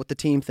talking about with the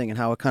team thing and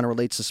how it kind of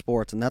relates to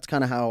sports. And that's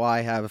kind of how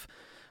I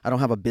don't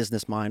have a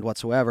business mind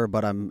whatsoever,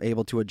 but I'm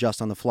able to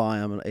adjust on the fly.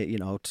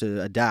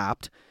 To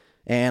adapt.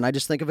 And I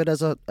just think of it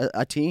as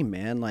a team,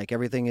 man. Like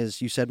everything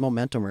is, you said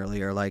momentum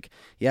earlier. Like,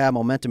 yeah,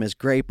 momentum is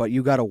great, but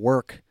you got to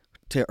work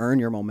to earn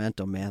your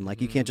momentum, man. Like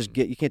you can't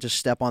just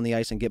step on the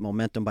ice and get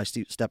momentum by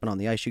stepping on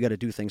the ice. You got to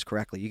do things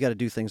correctly. You got to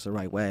do things the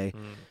right way,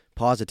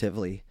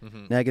 positively.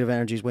 Negative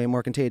energy is way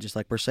more contagious.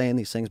 Like we're saying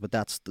these things, but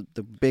that's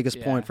the biggest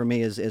point for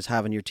me is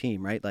having your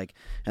team, right? Like,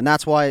 and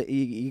that's why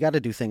you got to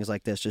do things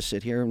like this. Just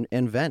sit here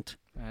and vent.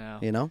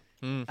 I know.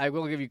 I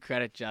will give you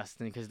credit,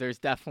 Justin, because there's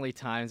definitely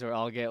times where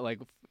I'll get like,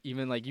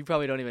 even like you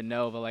probably don't even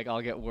know, but like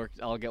I'll get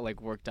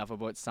worked up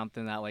about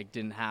something that like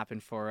didn't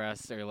happen for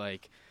us, or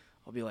like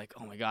I'll be like,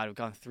 oh my God, we've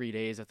gone 3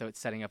 days without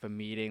setting up a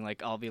meeting.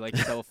 Like I'll be like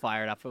so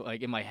fired up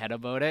like in my head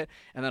about it,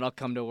 and then I'll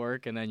come to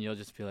work, and then you'll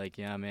just be like,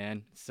 yeah,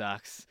 man, it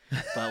sucks,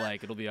 but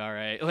like it'll be all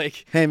right.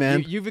 Like, hey,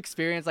 man, you've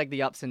experienced like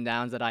the ups and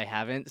downs that I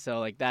haven't, so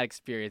like that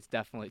experience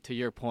definitely, to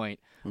your point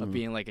of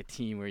being like a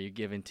team where you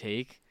give and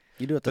take.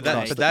 You do it to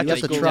trust. You have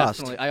to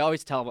trust. I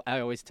always tell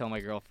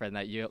my girlfriend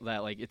that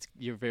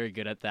you're very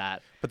good at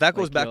that. But that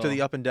goes back to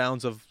the up and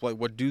downs of like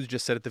what Doud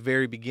just said at the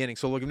very beginning.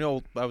 So like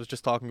I was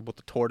just talking about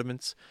the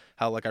tournaments,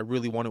 how like I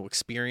really want to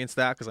experience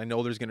that because I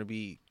know there's going to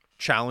be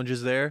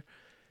challenges there.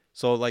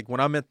 So like when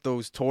I'm at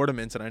those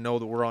tournaments and I know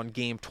that we're on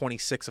game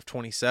 26 of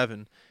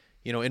 27,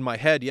 in my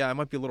head, I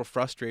might be a little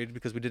frustrated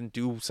because we didn't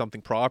do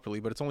something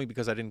properly, but it's only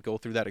because I didn't go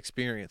through that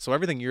experience. So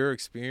everything you're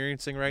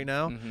experiencing right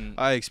now,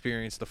 I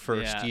experienced the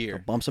first year.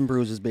 The bumps and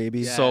bruises, baby.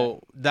 Yeah.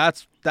 So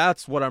that's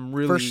what I'm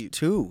really... First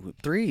 2,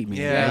 3, man.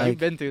 Yeah, you've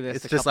been through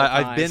this It's just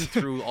I've been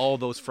through all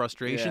those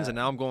frustrations, and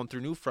now I'm going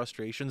through new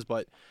frustrations,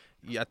 but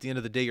at the end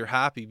of the day, you're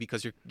happy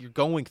because you're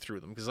going through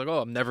them. Because like,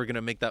 oh, I'm never going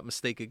to make that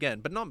mistake again.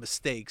 But not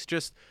mistakes,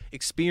 just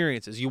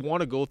experiences. You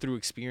want to go through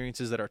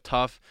experiences that are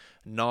tough,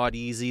 not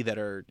easy, that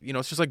are,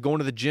 it's just like going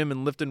to the gym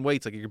and lifting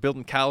weights. Like you're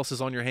building calluses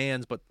on your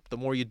hands, but the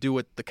more you do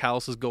it, the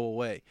calluses go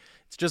away.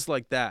 It's just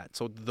like that.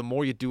 So the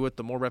more you do it,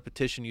 the more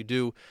repetition you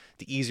do,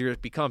 the easier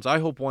it becomes. I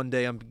hope one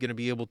day I'm going to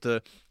be able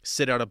to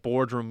sit at a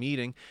boardroom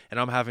meeting and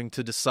I'm having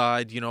to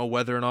decide,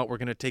 whether or not we're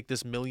going to take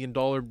this $1 million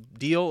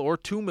deal or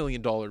 $2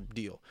 million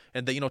deal.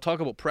 And that,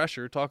 talk about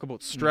pressure, talk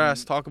about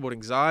stress, talk about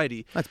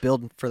anxiety. Let's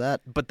build for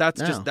that. But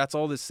that's now. that's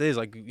all this is.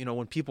 Like,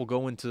 when people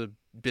go into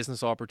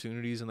business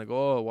opportunities and they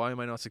go, oh, why am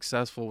I not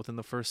successful within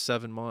the first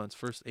 7 months,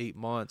 first 8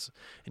 months?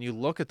 And you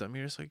look at them,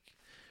 you're just like,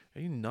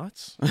 are you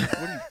nuts? What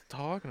are you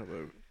talking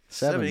about?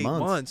 7 8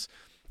 months.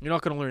 You're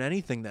not going to learn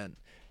anything then.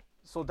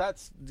 So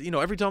that's,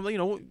 every time,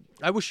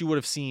 I wish you would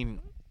have seen,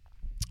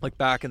 like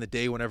back in the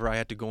day, whenever I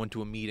had to go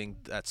into a meeting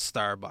at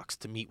Starbucks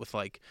to meet with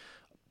one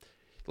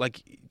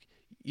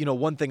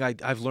thing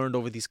I've learned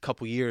over these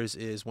couple years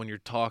is when you're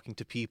talking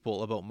to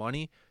people about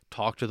money,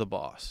 talk to the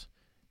boss.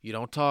 You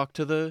don't talk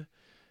to the,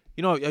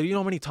 you know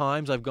how many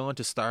times I've gone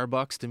to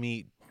Starbucks to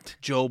meet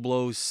Joe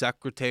Blow's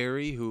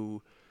secretary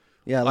who,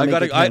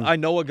 I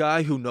know a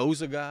guy who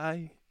knows a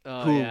guy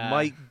who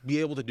might be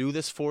able to do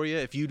this for you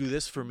if you do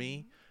this for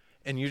me.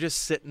 And you're just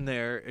sitting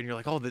there and you're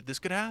like, oh, this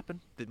could happen.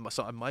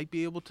 I might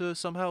be able to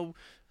somehow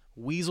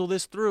weasel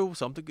this through.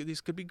 This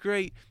could be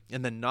great.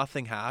 And then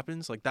nothing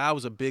happens. Like, that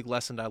was a big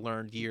lesson I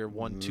learned year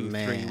 1, 2, 3.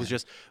 It was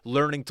just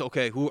learning to,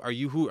 okay, who are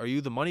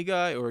you the money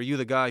guy, or are you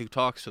the guy who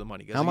talks to the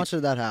money guy? How much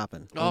did that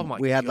happen? Oh my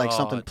God. We had like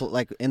something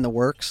like in the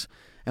works,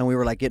 and we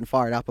were like getting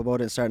fired up about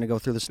it and starting to go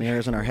through the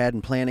scenarios in our head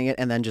and planning it,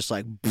 and then just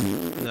like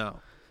no.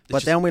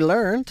 But then we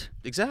learned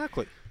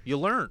exactly. You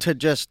learn to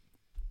just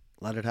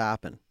let it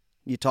happen.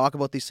 You talk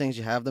about these things.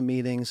 You have the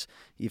meetings.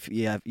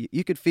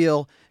 You could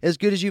feel as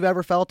good as you've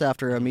ever felt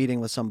after a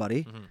meeting with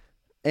somebody,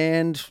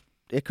 and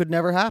it could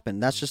never happen.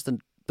 That's just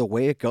the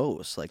way it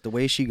goes, like the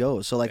way she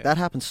goes. So like that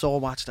happens so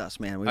much to us,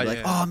 man. We were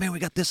like, oh man, we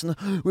got this, and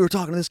we were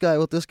talking to this guy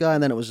about this guy,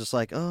 and then it was just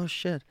like, oh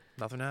shit,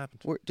 nothing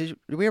happened. Did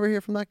we ever hear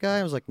from that guy?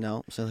 I was like,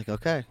 no. So like,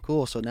 okay,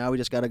 cool. So now we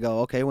just got to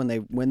go. Okay,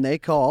 when they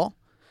call,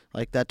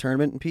 like that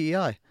tournament in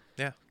PEI.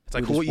 Yeah, it's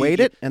like we just wait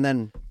it, and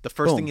then the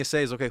first boom. thing you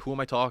say is, okay, who am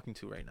I talking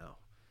to right now?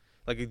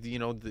 Like,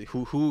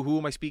 who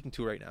am I speaking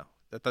to right now?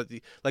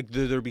 Like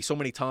there'd be so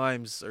many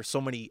times or so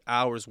many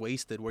hours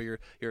wasted where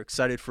you're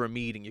excited for a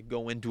meeting. You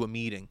go into a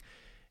meeting,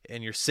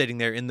 and you're sitting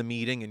there in the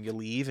meeting, and you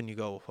leave, and you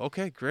go,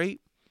 okay, great.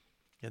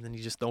 And then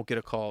you just don't get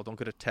a call, don't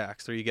get a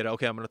text, or you get,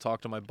 okay, I'm going to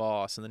talk to my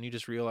boss, and then you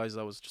just realize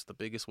that was just the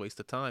biggest waste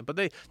of time. But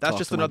that's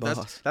just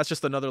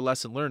another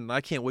lesson learned, and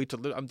I can't wait to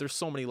learn. There's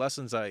so many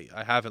lessons I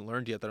haven't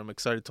learned yet that I'm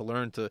excited to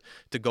learn to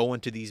go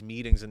into these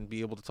meetings and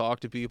be able to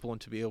talk to people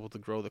and to be able to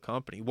grow the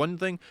company. One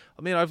thing,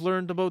 I've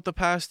learned about the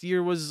past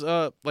year was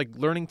like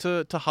learning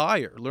to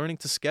hire, learning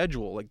to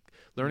schedule, like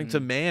learning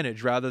to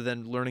manage rather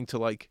than learning to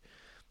like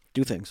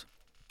do things.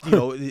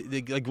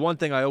 Like one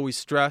thing I always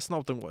stress,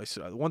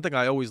 one thing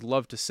I always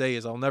love to say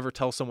is I'll never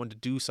tell someone to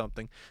do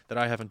something that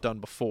I haven't done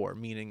before,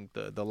 meaning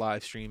the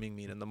live streaming,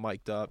 meaning the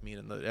mic'd up,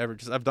 meaning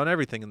I've done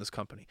everything in this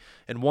company.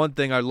 And one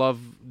thing I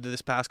love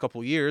this past couple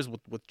of years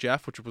with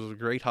Jeff, which was a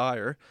great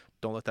hire,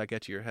 don't let that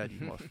get to your head,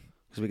 you muff.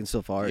 Because we can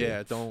still fire you.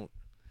 Yeah, don't.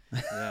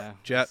 Yeah,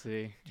 Jeff,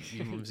 you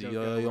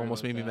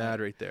almost made me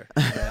mad right there.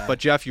 Yeah. But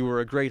Jeff, you were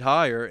a great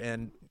hire,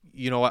 and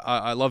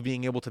I love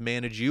being able to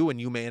manage you and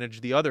you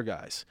manage the other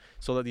guys.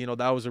 So that,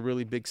 that was a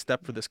really big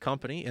step for this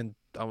company, and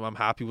I'm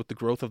happy with the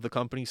growth of the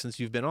company since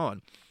you've been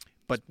on.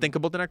 But think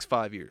about the next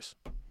 5 years.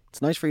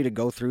 It's nice for you to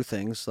go through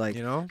things. Like,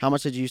 how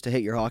much did you used to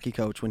hate your hockey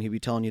coach when he'd be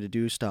telling you to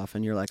do stuff,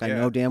 and you're like, I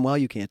know damn well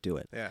you can't do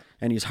it. Yeah.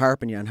 And he's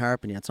harping you and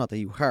harping you. It's not that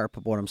you harp,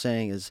 but what I'm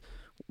saying is,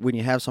 when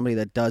you have somebody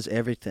that does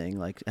everything,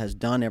 like has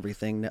done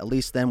everything, at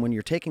least then when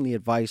you're taking the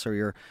advice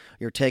or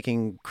you're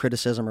taking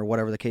criticism or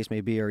whatever the case may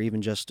be, or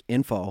even just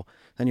info,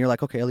 then you're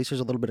like, okay, at least there's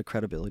a little bit of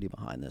credibility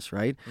behind this,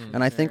 right?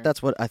 And I think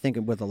that's what I think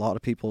with a lot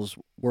of people's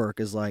work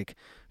is like,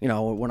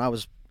 when I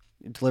was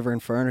delivering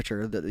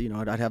furniture, that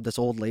I'd have this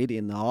old lady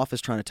in the office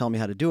trying to tell me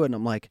how to do it, and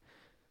I'm like,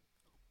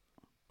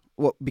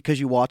 well, because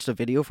you watched a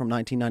video from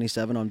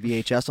 1997 on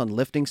VHS on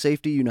lifting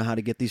safety, you know how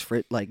to get these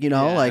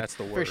that's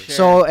the word. Sure.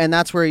 So, and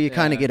that's where you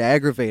kind of get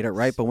aggravated,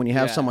 right? But when you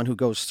have someone who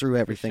goes through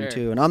everything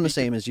too, and I'm the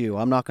same as you,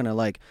 I'm not going to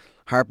like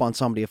harp on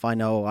somebody if I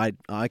know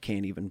I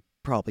can't even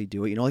probably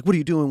do it. Like, what are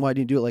you doing? Why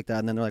do you do it like that?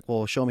 And then they're like,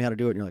 well, show me how to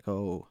do it. And you're like,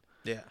 oh.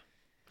 Yeah,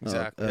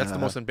 exactly. That's the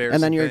most embarrassing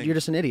And then thing. you're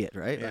just an idiot,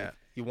 right? Yeah. Like,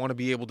 you want to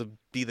be able to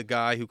be the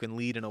guy who can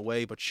lead in a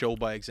way, but show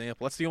by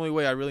example. That's the only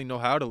way I really know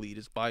how to lead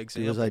is by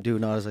example. Do as I do,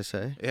 not as I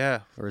say? Yeah.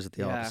 Or is it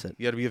the opposite?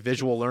 You got to be a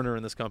visual learner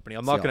in this company.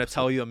 I'm not going to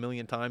tell you a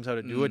million times how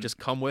to do it. Just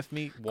come with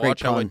me.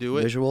 Watch how I do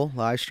it. Visual,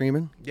 live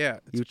streaming? Yeah.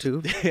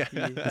 YouTube?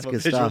 That's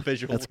good stuff.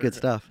 That's good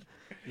stuff.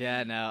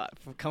 Yeah, no.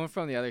 Coming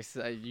from the other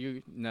side,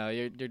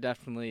 you're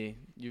definitely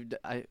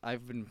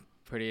I've been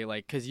pretty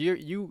like, because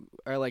you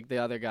are like the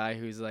other guy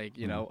who's like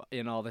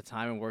in all the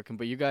time and working,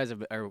 but you guys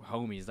are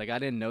homies. Like, I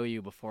didn't know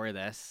you before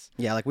this.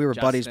 Yeah, like we were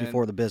buddies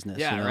before the business.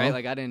 Yeah, right.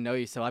 Like, I didn't know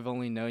you, so I've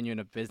only known you in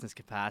a business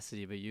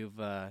capacity. But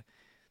you've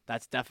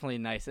that's definitely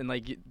nice, and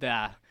like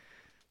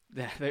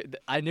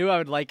I knew I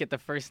would like it the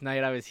first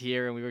night I was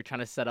here, and we were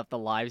trying to set up the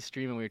live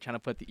stream, and we were trying to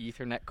put the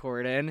Ethernet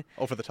cord in.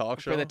 Oh, for the talk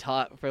show?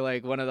 For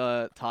like one of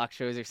the talk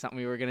shows or something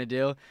we were gonna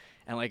do,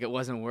 and like it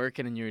wasn't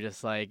working, and you were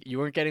just like, you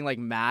weren't getting like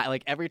mad.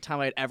 Like every time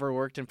I'd ever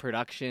worked in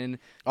production,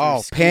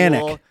 Oh, school,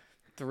 panic.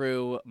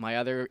 Through my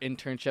other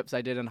internships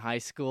I did in high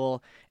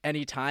school,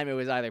 anytime it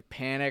was either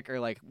panic or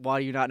like, why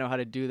do you not know how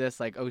to do this?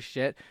 Like, oh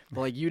shit.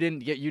 But like you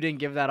didn't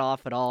give that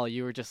off at all.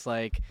 You were just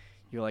like,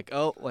 you're like,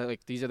 oh,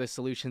 like these are the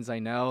solutions I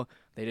know.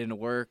 They didn't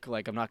work.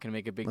 Like I'm not gonna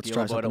make a big deal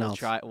about it.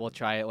 We'll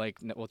try it. Like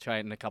we'll try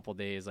it in a couple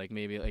days. Like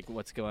maybe like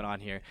what's going on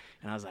here.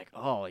 And I was like,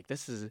 oh, like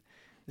this is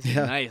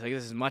nice. Like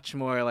this is much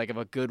more like of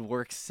a good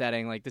work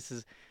setting. Like this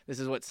is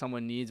what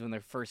someone needs when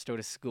they're first out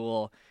of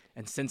school.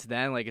 And since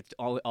then, like it's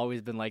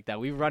always been like that.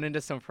 We've run into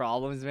some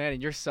problems, man.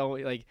 And you're so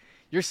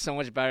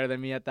much better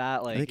than me at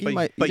that. Like, you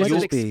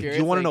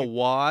you want to know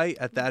why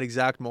at that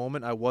exact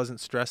moment I wasn't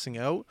stressing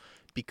out?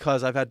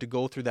 Because I've had to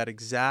go through that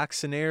exact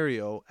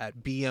scenario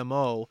at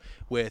BMO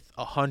with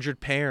 100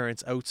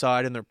 parents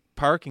outside in their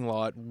parking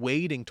lot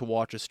waiting to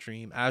watch a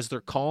stream as they're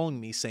calling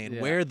me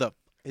saying, "Where the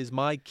is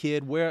my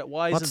kid? Why isn't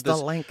this? What's the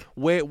link?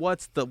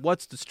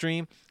 What's the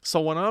stream?" So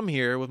when I'm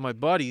here with my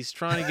buddies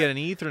trying to get an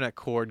Ethernet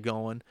cord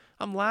going,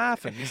 I'm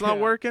laughing. It's not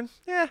working.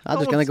 Yeah, I'm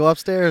just gonna go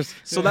upstairs.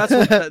 So that's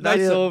what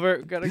that's over.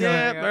 Gotta go.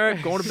 Yeah, all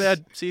right, going to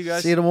bed. See you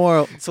guys. See you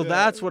tomorrow. So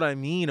that's what I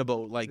mean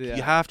about like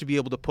you have to be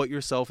able to put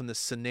yourself in the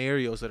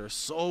scenarios that are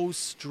so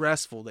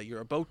stressful that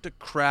you're about to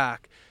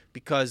crack,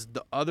 because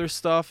the other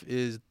stuff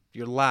is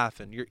you're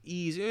laughing, you're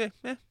easy.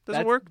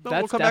 Doesn't work.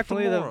 We'll come back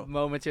tomorrow. That's definitely the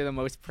moments you're the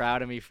most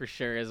proud of me for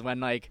sure. Is when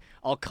like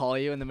I'll call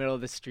you in the middle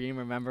of the stream.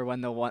 Remember when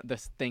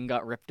this thing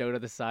got ripped out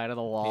of the side of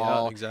the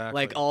wall? Yeah, exactly.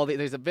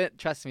 Like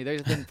trust me,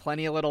 there's been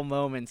plenty of little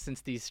moments since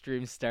these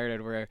streams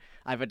started where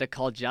I've had to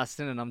call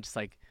Justin and I'm just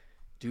like,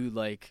 dude,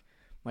 like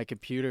my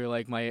computer,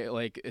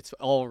 it's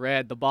all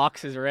red. The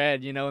box is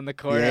red, in the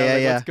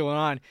corner. What's going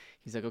on?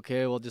 He's like,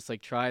 okay, we'll just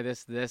like try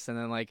this, and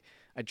then like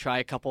I'd try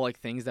a couple like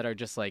things that are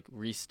just like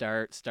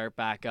start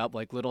back up,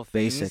 like little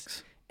things.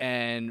 Basics.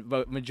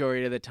 But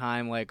majority of the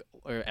time,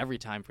 or every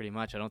time pretty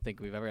much, I don't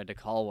think we've ever had to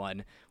call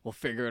one. We'll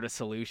figure out a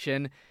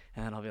solution,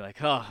 and then I'll be like,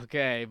 oh,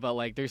 okay. But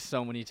like, there's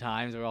so many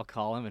times where I'll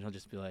call him, and he'll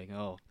just be like,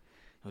 oh,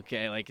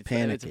 okay. Like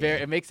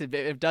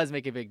it does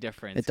make a big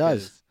difference. It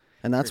does,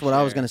 and that's what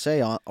I was gonna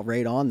say.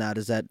 Right on that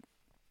is that,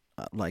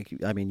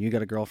 you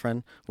got a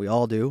girlfriend. We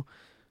all do.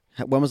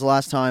 When was the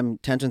last time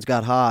tensions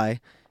got high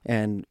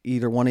and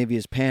either one of you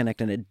is panicked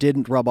and it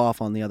didn't rub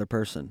off on the other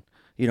person?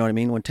 You know what I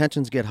mean? When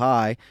tensions get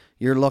high,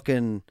 you're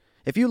looking.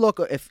 If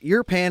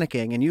you're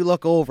panicking and you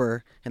look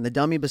over and the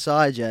dummy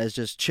beside you is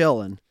just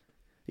chilling,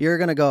 you're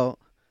gonna go,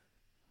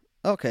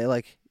 okay,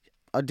 like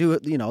I'll do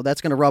it. That's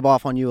gonna rub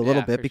off on you a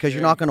little bit because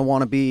you're not gonna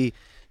want to be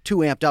too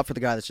amped up for the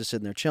guy that's just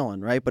sitting there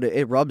chilling, right? But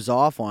it rubs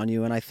off on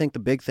you, and I think the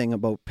big thing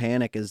about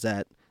panic is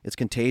that it's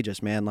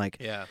contagious, man.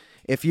 Like,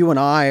 if you and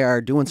I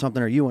are doing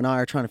something or you and I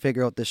are trying to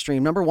figure out this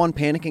stream, number one,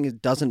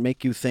 panicking doesn't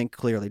make you think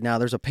clearly. Now,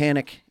 there's a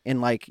panic in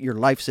like your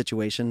life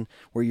situation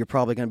where you're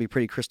probably going to be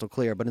pretty crystal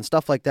clear. But in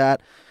stuff like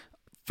that,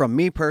 from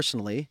me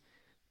personally,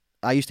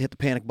 I used to hit the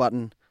panic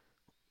button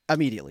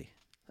immediately.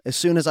 As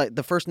soon as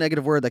the first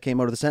negative word that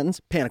came out of the sentence,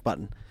 panic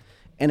button.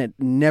 And it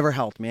never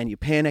helped, man. You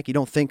panic, you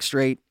don't think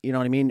straight. You know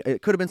what I mean?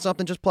 It could have been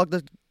something, just plug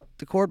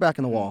the cord back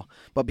in the wall.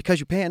 But because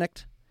you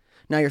panicked,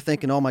 now you're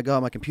thinking, oh my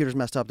God, my computer's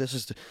messed up. This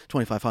is the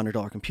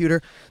 $2,500 computer.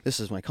 This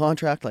is my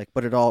contract.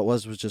 But it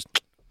was just.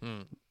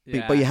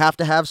 But you have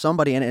to have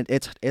somebody, and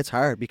it's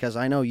hard because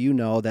I know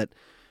that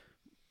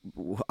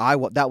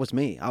that was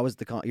me. I was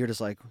you're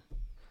just like,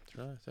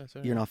 that's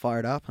right. You're not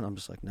fired up, and I'm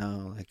just like,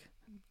 no, like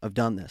I've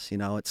done this.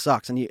 It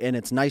sucks, and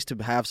it's nice to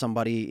have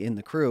somebody in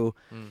the crew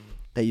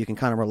that you can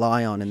kind of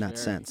rely on in that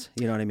sense.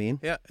 You know what I mean?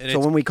 Yeah. So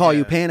when we call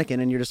you panicking,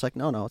 and you're just like,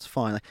 no, it's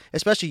fine. Like,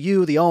 especially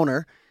you, the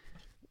owner.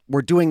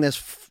 We're doing this,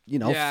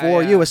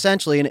 for you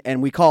essentially,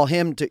 and we call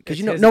him to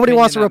because nobody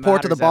wants to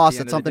report to the boss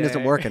that something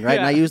isn't working, right?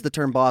 And I use the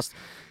term boss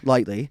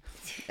lightly,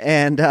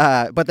 and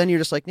but then you're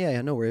just like,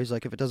 yeah, no worries.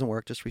 Like if it doesn't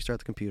work, just restart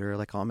the computer.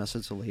 Like I'll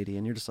message the lady,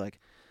 and you're just like,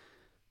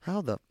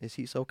 how is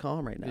he so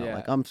calm right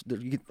now? Like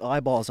you get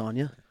eyeballs on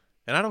you.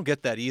 And I don't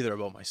get that either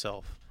about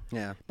myself.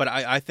 Yeah. But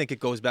I think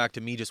it goes back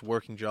to me just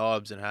working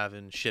jobs and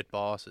having shit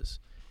bosses,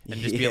 and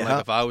just being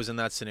like, if I was in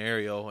that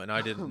scenario and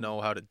I didn't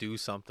know how to do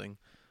something.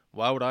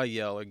 Why would I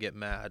yell or get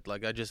mad?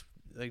 Like I just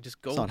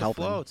go with the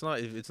flow. It's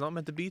not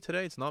meant to be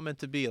today. It's not meant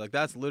to be. Like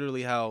that's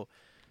literally how.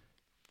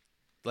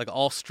 Like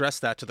I'll stress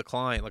that to the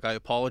client. Like I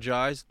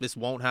apologize. This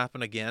won't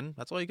happen again.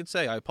 That's all you can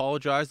say. I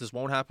apologize. This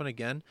won't happen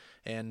again.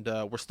 And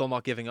we're still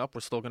not giving up.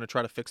 We're still going to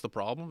try to fix the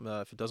problem.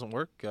 If it doesn't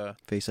work,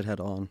 face it head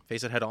on.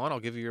 Face it head on. I'll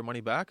give you your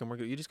money back. And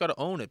you just got to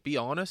own it. Be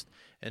honest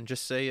and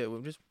just say it.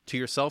 Just to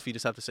yourself. You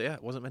just have to say,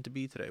 it wasn't meant to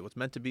be today. What's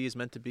meant to be is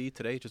meant to be.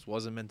 Today it just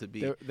wasn't meant to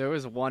be. There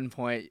was one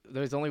point. There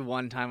was only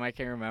one time I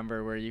can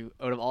remember where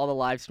out of all the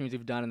live streams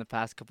we've done in the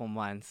past couple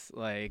months,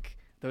 like.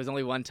 There was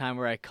only one time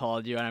where I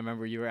called you, and I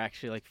remember you were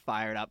actually like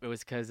fired up. It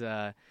was because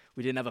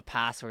we didn't have a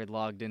password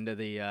logged into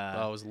the.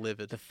 I was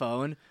livid. The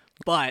phone,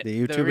 But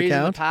The YouTube the reason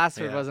account? the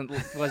password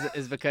Yeah.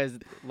 is because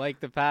like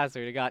the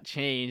password, it got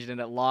changed and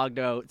it logged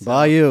out. So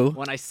By you.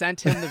 when I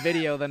sent him the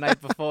video the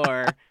night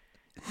before,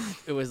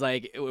 it was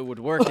like it would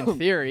work in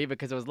theory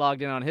because it was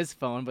logged in on his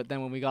phone. But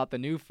then when we got the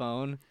new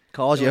phone,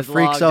 Calls it you, was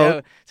freaks logged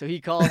out. So he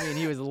called me and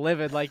he was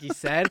livid, like he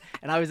said,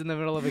 and I was in the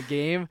middle of a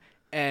game.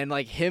 And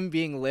like him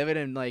being livid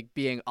and like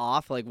being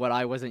off, like what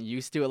I wasn't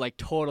used to, it like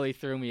totally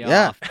threw me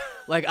Yeah. off.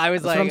 Like I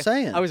was That's what I'm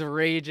saying. I was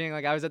raging.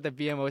 Like I was at the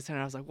BMO center.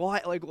 And I was like, why?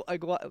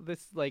 Like what?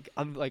 This like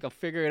I'm like I'll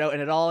figure it out.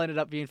 And it all ended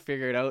up being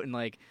figured out and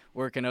like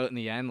working out in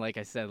the end. Like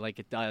I said, like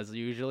it does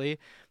usually.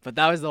 But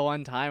that was the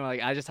one time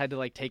like I just had to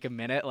like take a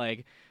minute.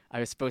 Like I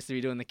was supposed to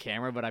be doing the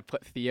camera, but I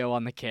put Theo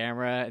on the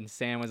camera and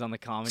Sam was on the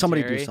commentary.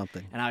 Somebody do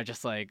something. And I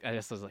just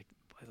was like.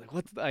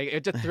 What's like,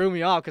 it just threw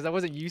me off because I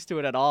wasn't used to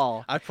it at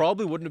all. I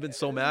probably wouldn't have been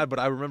so mad, but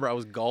I remember I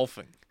was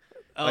golfing.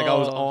 Like I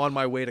was Oh. on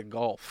my way to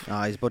golf.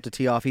 He's about to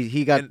tee off.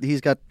 He's got And tee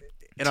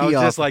I was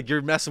off. just like,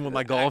 you're messing with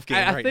my golf game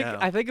I right think now.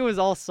 I think it was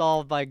all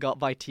solved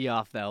by tee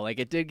off though. Like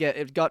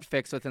it got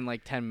fixed within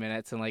like 10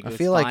 minutes and like I it was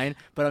feel like- fine.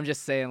 But I'm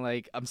just saying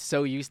like I'm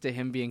so used to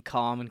him being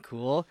calm and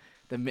cool.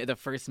 The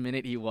first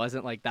minute he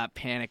wasn't, like that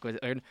panic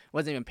wasn't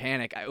even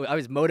panic. I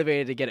was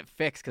motivated to get it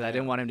fixed because I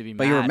didn't want him to be mad.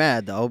 But you were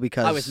mad though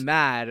because I was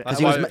mad because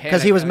he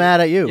was- he was mad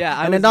at you. Yeah,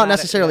 I and was not mad at-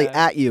 necessarily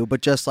yeah. at you, but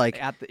just like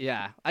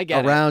I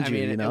get around it. you, I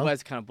mean, you know? it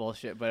was kind of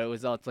bullshit, but it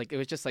was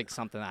just like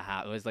something that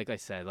happened. It was like I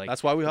said, like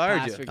That's why we the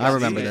hired you. password I got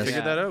remember You this. changed.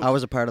 figured that out. I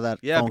was a part of that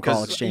Yeah, phone call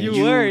because exchange.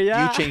 You were,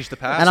 yeah. You changed the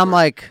password. And I'm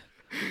like,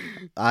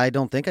 I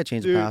don't think I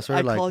changed Dude, the password.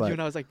 I like, called but, you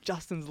and I was like,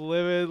 Justin's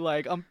livid.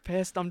 Like, I'm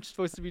pissed. I'm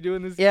supposed to be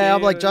doing this. yeah, I'm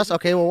game. like, just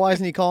okay. Well, why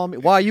isn't he calling me?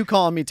 Why are you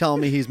calling me,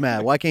 telling me he's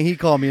mad? Why can't he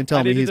call me and tell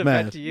I me needed he's to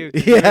mad? vent to you.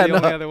 'Cause Yeah, you're the no.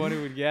 only other one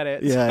who would get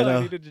it. Yeah, so I know.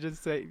 I needed to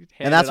just say.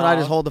 And that's when I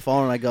just off. hold the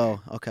phone and I go,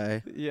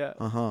 okay, Yeah,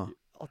 I'll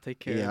take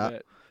care Yeah. of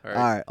it. All All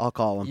right. right, I'll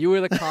call him. You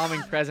were the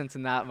calming presence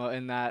in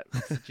that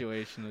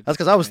situation. That's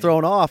because I was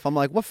thrown off. I'm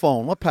like, what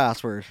phone? What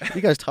password? What are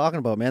you guys talking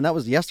about, man? That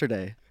was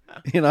yesterday.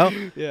 You know,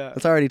 Yeah.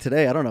 it's already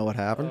today. I don't know what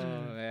happened.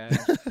 Oh man,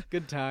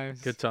 good times.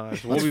 Good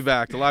times. We'll be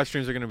back. The live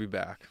streams are going to be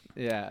back.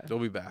 Yeah. They'll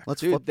be back.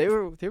 Let's Dude, flip.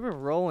 they were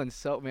rolling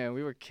so man.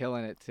 We were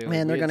killing it too.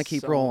 Man, We they're had gonna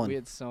keep so- rolling. We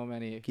had so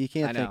many. You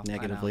can't I know, think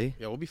negatively.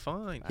 Yeah, we'll be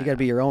fine. You got to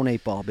be your own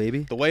 8-ball,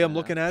 baby. The way I'm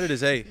looking at it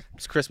is, hey,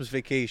 it's Christmas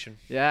vacation.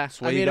 Yeah, That's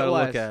the way I you mean, gotta it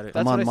was. look at it. That's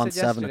I'm what on I month said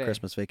 7 of yesterday.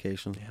 Christmas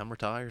vacation. Yeah, I'm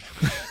retired.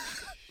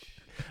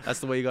 That's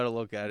the way you got to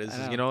look at it. It's I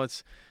just, know. you know,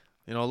 it's,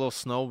 you know, a little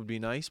snow would be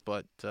nice,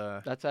 but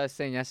That's what I was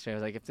saying yesterday. I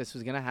was like, if this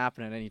was gonna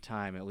happen at any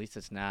time, at least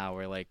it's now.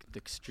 Where like the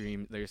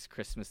extreme, there's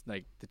Christmas,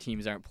 like the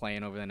teams aren't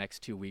playing over the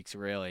next 2 weeks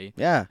really.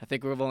 Yeah, I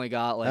think we've only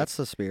got like that's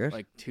the spirit.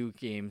 like 2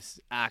 games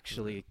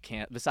actually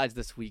can't besides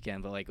this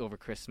weekend, but like over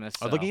Christmas.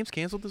 are the so- games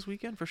canceled this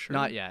weekend for sure?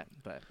 Not yet,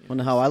 but you When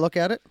know. how I look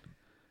at it,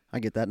 I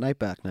get that night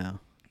back now.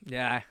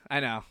 Yeah, I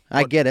know.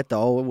 I What- get it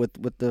though with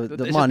the It's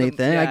just money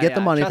thing. I yeah, get the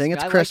yeah. money Trust thing. me,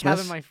 It's I like Christmas.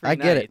 having my free I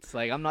get it. nights.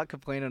 Like I'm not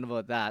complaining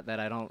about that. That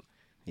I don't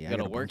Yeah, I go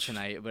to got a work bunch.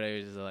 tonight, but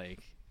it was like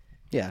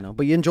Yeah, no,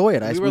 but you enjoy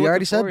it. We We were already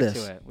looking said forward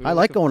this. to it. We I were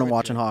like looking going and forward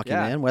watching to it. hockey,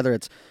 Yeah. man. Whether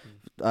it's,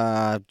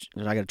 I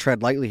got to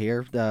tread lightly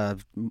here.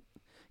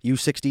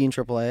 U16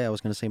 AAA. I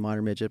was going to say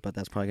minor midget, but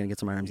that's probably going to get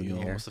some arms in You the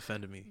air. almost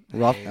offended me.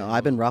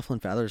 I've been ruffling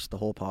feathers the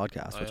whole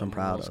podcast, which I'm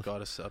proud almost of.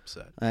 got us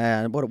upset.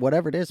 And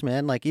whatever it is,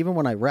 man. Like even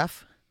when I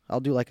ref,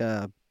 I'll do like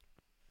a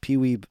Pee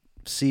Wee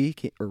C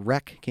or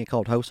rec. Can't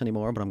call it house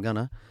anymore, but I'm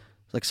gonna.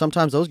 Like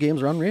sometimes those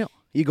games are unreal.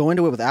 You go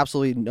into it with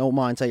absolutely no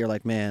mindset. You're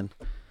like, man.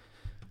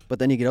 But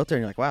then you get out there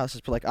and you're like, wow, this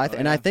is like.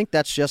 And I think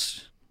that's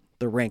just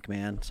the rink,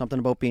 man. Something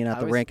about being at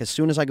the rink. As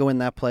soon as I go in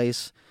that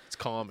place, It's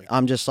calming.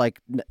 I'm just like,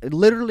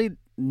 literally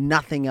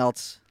nothing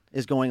else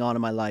is going on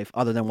in my life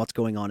other than what's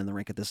going on in the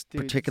rink at this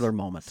Dude, particular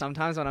moment.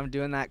 sometimes when I'm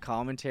doing that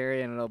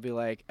commentary and it'll be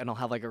like, and I'll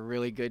have like a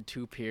really good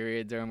 2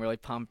 periods or I'm really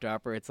pumped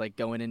up or it's like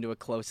going into a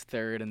close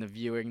third and the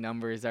viewing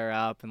numbers are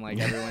up and like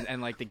everyone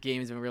and like the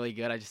game's been really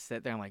good. I just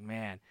sit there. I'm like,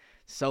 man,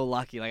 so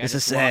lucky. Like This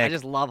is I sick.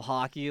 just love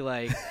hockey.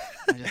 Like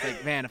I'm just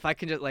like, man, if I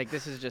can just like,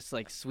 this is just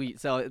like sweet.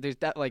 So there's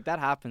that like that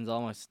happens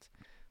almost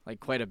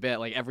like quite a bit.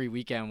 Like every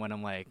weekend when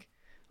I'm like,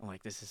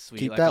 this is sweet.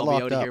 Keep like that I'll be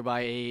locked out of up. here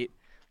by 8.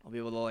 I'll be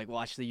able to like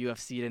watch the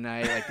UFC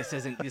tonight. Like this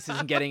isn't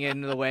getting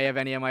in the way of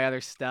any of my other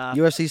stuff.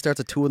 UFC starts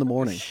at 2 in the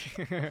morning.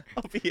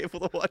 I'll be able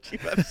to watch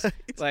UFC.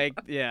 Like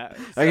yeah.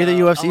 Are you the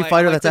so UFC I'm like-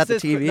 fighter I'm like, that's at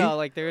this the is- TV? No,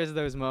 like there is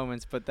those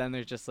moments, but then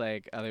there's just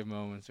like other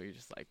moments where you're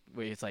just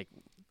like,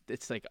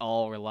 it's like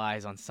all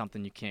relies on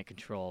something you can't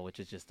control, which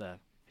is just a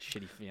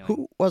shitty feeling.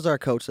 Who was our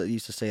coach that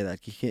used to say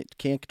that? You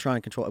can't try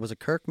and control. It was a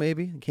Kirk,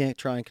 maybe. You can't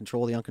try and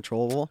control the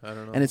uncontrollable. I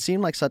don't know. And it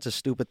seemed like such a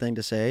stupid thing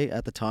to say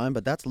at the time,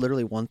 but that's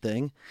literally one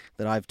thing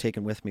that I've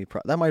taken with me.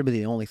 That might be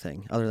the only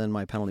thing, other than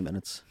my penalty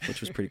minutes, which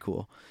was pretty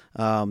cool.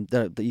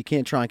 That you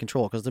can't try and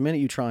control, because the minute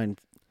you try and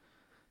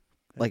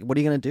what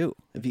are you gonna do?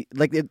 If you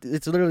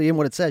it's literally in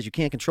what it says. You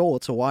can't control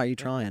it, so why are you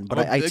trying? But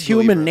I'm a it's big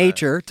believer human in that.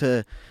 nature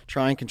to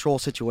try and control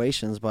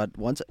situations. But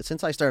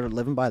since I started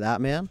living by that,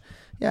 man,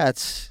 yeah,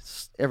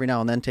 it's every now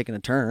and then taking a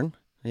turn.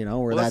 You know,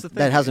 where Well, that's the that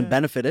thing, hasn't yeah.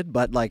 benefited,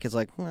 but like it's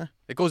like,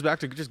 It goes back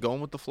to just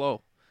going with the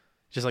flow.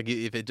 Just like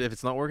if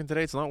it's not working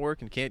today, it's not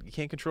working. You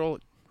can't control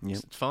it. Yep.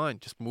 It's fine.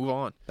 Just move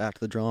on. Back to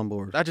the drawing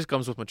board. That just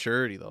comes with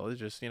maturity, though. It's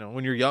just,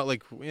 when you're young,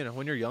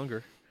 when you're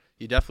younger,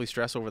 you definitely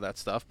stress over that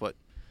stuff, but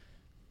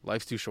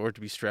life's too short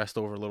to be stressed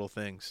over little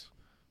things.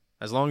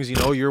 As long as you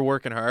know you're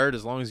working hard,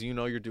 as long as you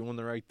know you're doing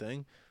the right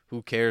thing,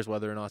 who cares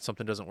whether or not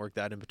something doesn't work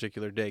that in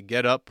particular day?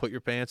 Get up, put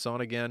your pants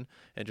on again,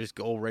 and just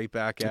go right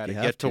back at it.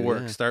 Get to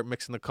work. Start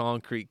mixing the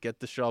concrete. Get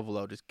the shovel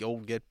out. Just go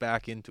get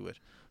back into it.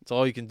 That's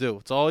all you can do.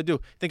 That's all I do.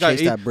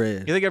 Chase that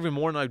bread. You think every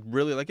morning I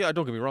really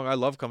don't get me wrong, I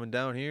love coming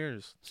down here.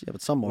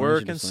 But some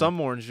mornings working, some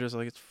mornings just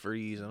like it's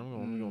freezing.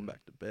 I'm going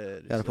back to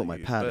bed. Gotta put my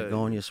Paddock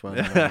on. You sweat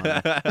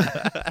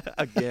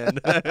again.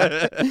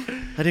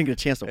 I didn't get a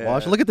chance to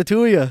watch. Look at the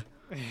two of you.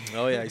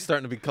 Oh yeah, he's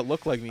starting to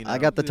look like me now. I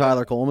got the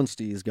Tyler Coleman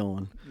steez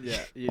going. Yeah.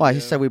 Why? He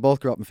said we both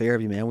grew up in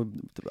Fairview,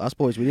 man. Us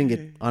boys, we didn't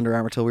get Under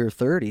Armour till we were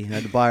 30. We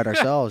had to buy it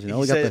ourselves. We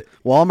got the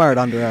Walmart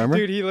Under Armour.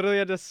 Dude, he literally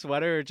had a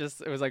sweater. It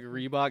was like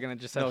Reebok, and it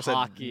just said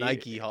hockey.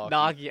 Nike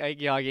hockey.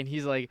 Nike hockey, and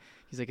he's like,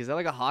 is that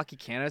like a Hockey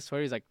Canada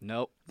sweater? He's like,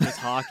 nope, just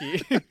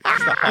hockey.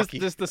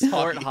 just the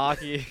sport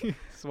hockey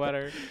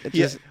sweater.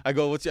 I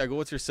go, what's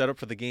your setup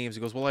for the games?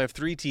 He goes, well, I have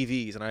 3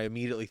 TVs, and I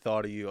immediately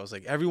thought of you. I was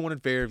like, everyone in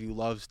Fairview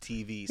loves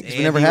TVs.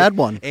 We never had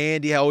one.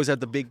 And he always had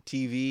the big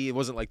TV. It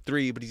wasn't like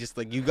 3, but he's just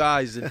like, you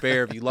guys in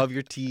Fairview love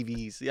your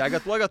TVs. Yeah, I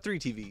got 3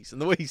 TVs,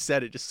 and the way he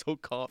said it, just so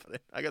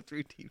confident. I got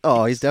 3 TVs.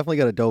 Oh, he's definitely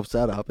got a dope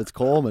setup. It's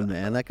Coleman,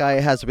 man. That guy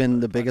has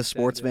been the biggest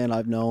sports fan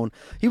I've known.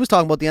 He was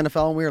talking about the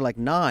NFL when we were like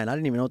 9. I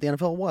didn't even know what the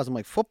NFL was. I'm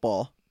like,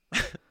 football.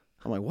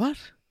 I'm like, what?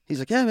 He's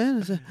like, yeah,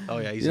 man.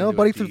 He's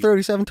buddy threw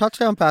 37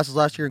 touchdown passes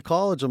last year in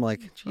college. I'm like,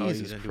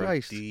 Jesus he's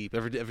Christ. Deep.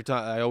 Every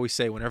time, I always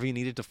say, whenever you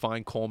needed to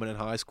find Coleman in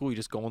high school, you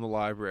just go in the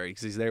library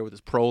because he's there with his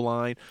pro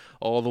line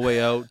all the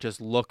way out, just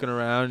looking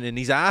around, and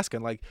he's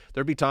asking. Like,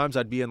 there'd be times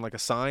I'd be in like a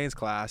science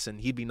class, and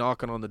he'd be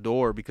knocking on the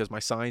door because my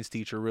science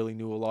teacher really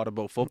knew a lot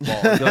about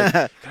football. He'd be like,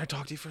 can I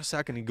talk to you for a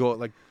second? He'd go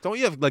like, don't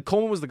you have like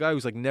Coleman was the guy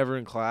who's like never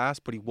in class,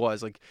 but he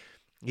was like.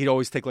 He'd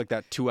always take like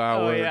that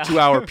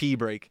 2-hour pee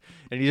break,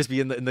 and he'd just be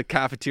in the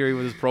cafeteria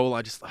with his pro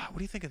line. Just, what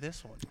do you think of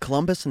this one?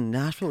 Columbus and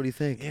Nashville. What do you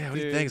think? Yeah, what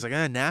do you think? He's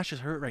like, Nash is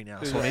hurt right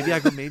now, so maybe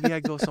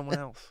I go someone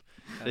else.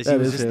 He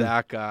was just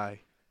that guy.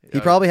 He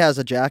probably has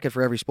a jacket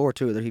for every sport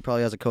too. He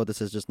probably has a coat that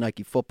says just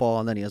Nike football,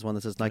 and then he has one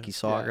that says Nike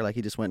soccer. Yeah. Like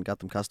he just went and got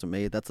them custom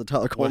made. That's the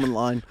Tyler Coleman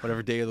line.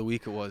 Whatever day of the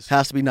week it was.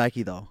 Has to be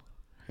Nike though.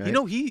 Right?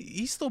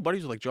 He's still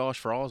buddies with like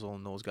Josh Frozell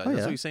and those guys. That's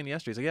what he was saying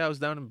yesterday. He's like, I was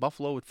down in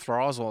Buffalo with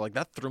Frozell. Like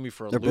that threw me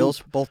for a loop. They're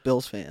both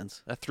Bills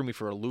fans. That threw me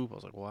for a loop. I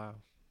was like, wow.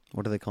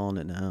 What are they calling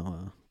it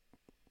now?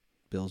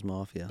 Bills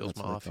Mafia. Bills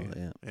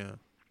Mafia.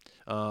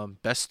 Yeah.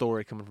 Best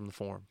story coming from the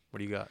forum. What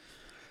do you got?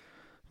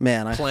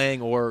 Man,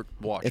 playing or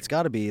watching? It's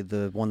got to be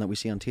the one that we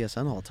see on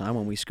TSN all the time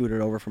when we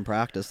scooted over from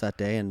practice that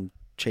day and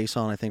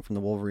Chason, I think, from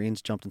the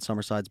Wolverines jumped in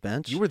Summerside's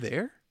bench. You were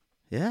there?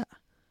 Yeah.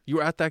 You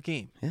were at that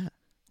game? Yeah.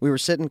 We were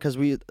sitting because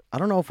I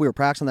don't know if we were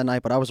practicing that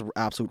night, but I was an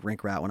absolute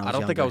rink rat when I was younger. I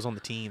don't think I was on the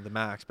team, the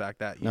Max, back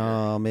that year.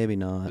 No, maybe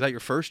not. Was that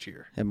your first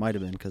year? It might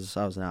have been because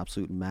I was an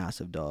absolute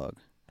massive dog.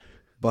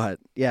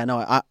 But, yeah, no,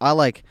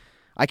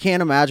 I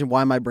can't imagine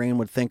why my brain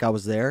would think I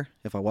was there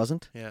if I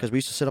wasn't. Because we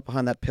used to sit up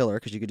behind that pillar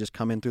because you could just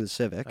come in through the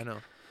Civic. I know.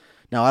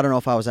 Now, I don't know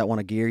if I was at one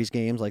of Geary's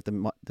games, like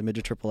the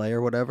Midget AAA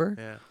or whatever.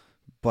 Yeah.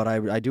 But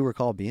I do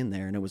recall being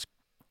there, and it was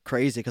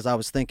crazy because I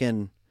was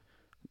thinking,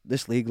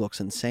 this league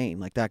looks insane.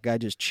 Like, that guy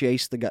just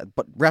chased the guy.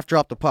 But ref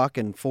dropped the puck,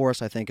 and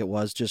Forrest, I think it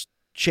was, just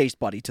chased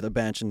Buddy to the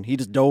bench, and he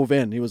just dove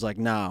in. He was like,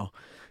 no.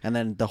 And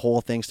then the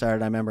whole thing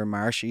started. I remember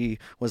Marshy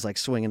was, like,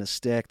 swinging a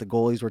stick. The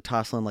goalies were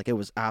tussling. Like, it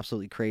was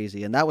absolutely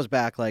crazy. And that was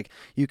back, like,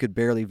 you could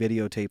barely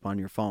videotape on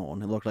your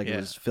phone. It looked like it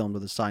was filmed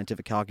with a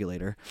scientific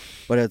calculator.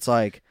 But it's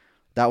like,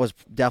 that was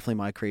definitely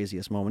my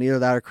craziest moment. Either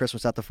that or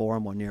Christmas at the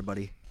Forum one year,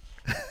 buddy.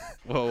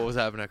 Well, what was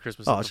happening at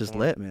Christmas? Oh, it's just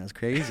lit, man. It's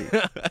crazy.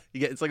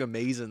 It's like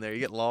amazing there. You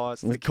get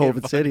lost. Like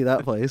COVID City,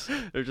 that place.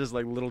 They're just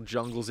like little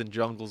jungles and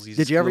jungles.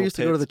 Did you ever used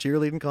to go to the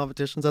cheerleading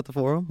competitions at the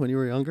Forum when you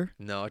were younger?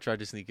 No, I tried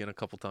to sneak in a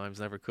couple times.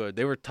 Never could.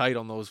 They were tight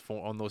on those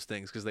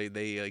things because they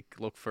like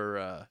look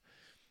for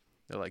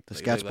they're like the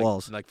sketch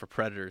balls, like for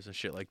predators and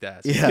shit like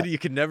that. So yeah, you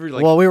could never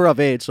like. Well, we were of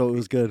age, so it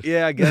was good.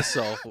 Yeah, I guess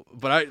so.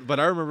 But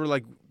I remember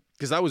like.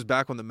 Because that was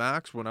back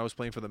when I was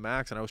playing for the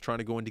Max, and I was trying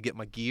to go in to get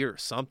my gear or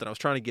something. I was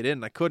trying to get in,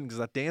 and I couldn't because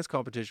that dance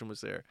competition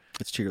was there.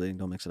 It's cheerleading.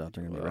 Don't mix it up.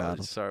 They're going to be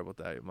rattled. Sorry about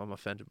that.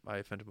 I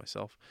offended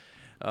myself.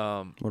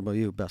 What about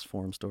you? Best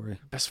forum story?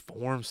 Best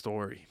forum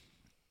story.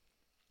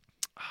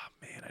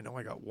 Man, I know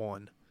I got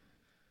one.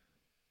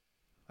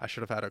 I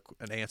should have had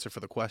an answer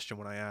for the question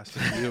when I asked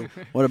it you.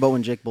 What about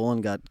when Jake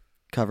Bullen got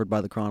covered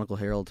by the Chronicle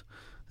Herald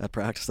at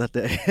practice that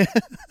day?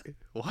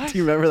 What? Do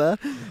you remember that?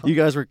 You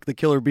guys were the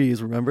killer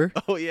bees, remember?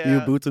 Oh, yeah. You,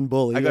 Boots, and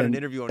Bully. I got an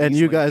interview on and East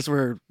you Link. guys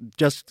were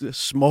just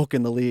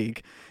smoking the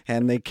league.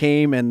 And they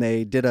came and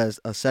they did a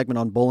segment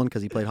on Bullen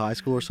because he played high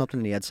school or something,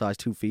 and he had size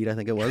 2 feet, I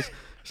think it was,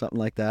 something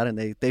like that.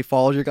 And they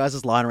followed your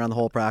guys' line around the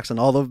whole practice, and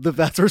all the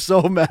vets were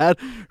so mad.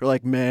 They're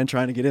like, man,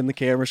 trying to get in the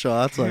camera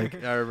shots.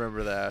 Like, I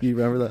remember that. You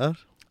remember that?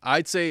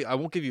 I'd say I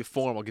won't give you a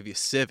form. I'll give you a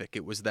Civic.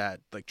 It was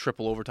that like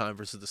triple overtime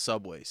versus the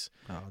Subways.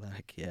 Oh, the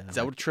heck yeah. Is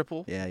that what a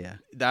triple? Yeah.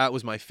 That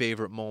was my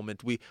favorite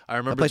moment. I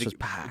remember place was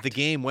packed. the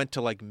game went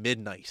to like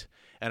midnight.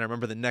 And I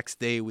remember the next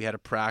day we had a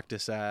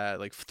practice at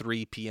like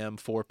 3 p.m.,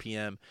 4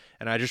 p.m.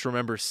 And I just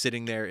remember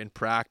sitting there in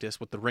practice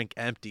with the rink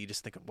empty,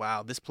 just thinking,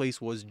 wow, this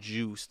place was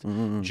juiced. For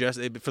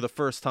the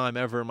first time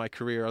ever in my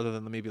career, other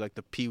than maybe like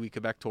the Pee Wee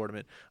Quebec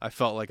tournament, I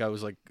felt like I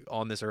was like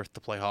on this earth to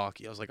play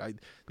hockey. I was like,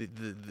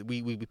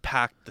 we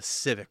packed the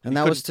Civic. And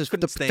that was just,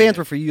 the fans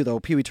were for you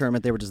though. Pee Wee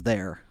tournament, they were just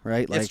there,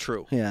 right? Like, it's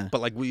true. Yeah.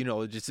 But like,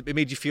 it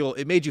made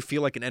you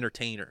feel like an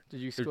entertainer. Did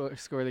you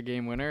score the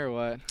game winner or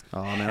what?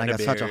 Oh man, I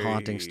got such a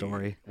haunting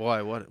story.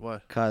 Why?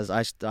 What? Because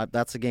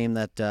that's a game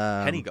that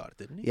Henny got it,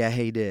 didn't he? Yeah,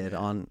 he did.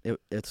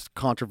 It's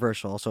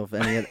controversial. So if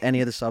any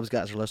of the subs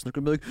guys are listening,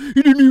 they're gonna be like,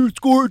 he didn't even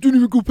score, it didn't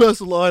even go past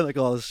the line, like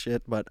all this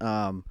shit. But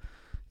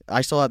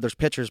I still have, there's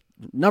pictures.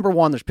 Number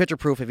one, there's picture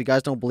proof. If you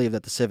guys don't believe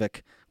that the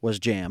Civic was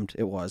jammed,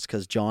 it was,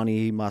 because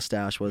Johnny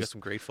Mustache was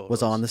some great photos.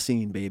 Was on the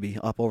scene, baby,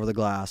 up over the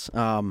glass.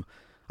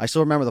 I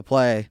still remember the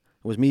play. It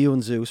was me, you,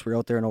 and Zeus. We were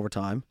out there in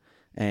overtime,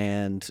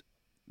 and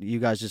you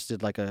guys just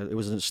did it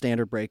was a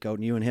standard breakout,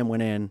 and you and him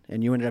went in,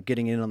 and you ended up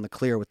getting in on the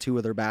clear with two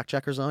of their back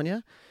checkers on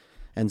you,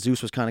 and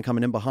Zeus was kind of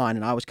coming in behind,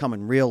 and I was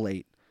coming real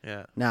late.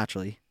 Yeah.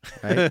 Naturally,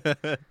 right?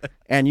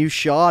 And you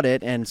shot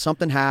it, and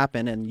something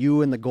happened, and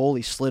you and the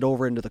goalie slid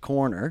over into the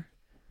corner,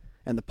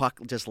 and the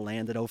puck just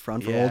landed out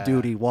front for Old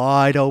Duty,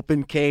 wide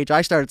open cage.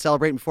 I started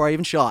celebrating before I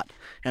even shot,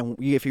 and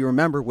if you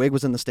remember, Wig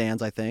was in the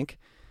stands, I think,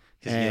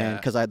 and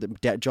because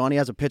Johnny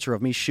has a picture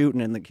of me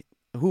shooting, and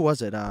who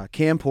was it?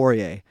 Cam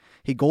Poirier.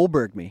 He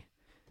Goldberged me.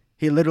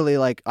 He literally,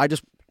 I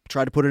just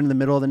tried to put it in the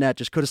middle of the net,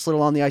 just could have slid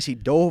along the ice. He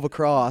dove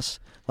across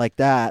like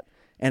that,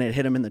 and it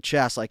hit him in the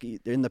chest. Like,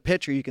 in the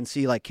picture, you can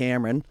see,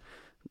 Cameron,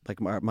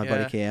 my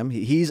buddy Cam.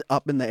 He's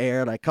up in the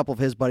air, a couple of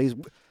his buddies,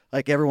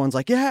 everyone's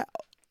like, yeah.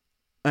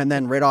 And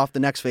then right off the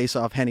next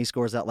face-off, Henny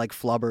scores that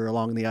flubber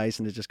along the ice,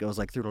 and it just goes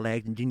through the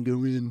leg and didn't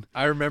go in.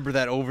 I remember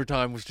that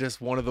overtime was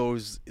just one of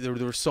those. There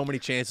were so many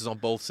chances on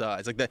both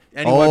sides.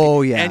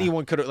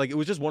 Anyone could have. It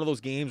was just one of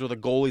those games where the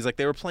goalies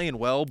they were playing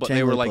well, but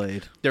they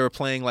were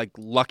playing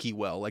lucky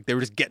well. They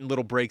were just getting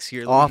little breaks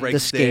here, little off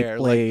breaks the there,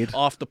 blade.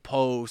 off the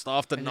post,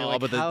 off the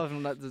knob of the.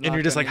 And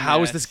you're just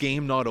how is this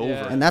game not over?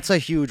 And that's a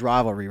huge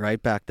rivalry,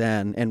 right, back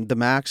then. And the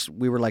Max,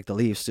 we were like the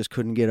Leafs, just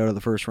couldn't get out of the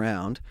first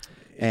round.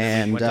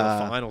 And we went to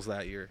the finals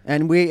that year.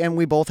 And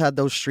we both had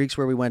those streaks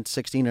where we went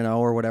 16-0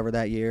 or whatever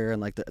that year,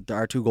 and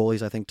our two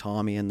goalies, I think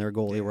Tommy and their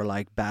goalie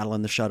were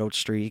battling the shutout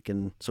streak,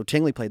 and so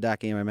Tingley played that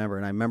game, I remember,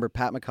 and I remember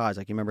Pat McKay's,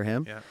 you remember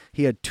him? Yeah.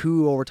 He had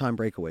 2 overtime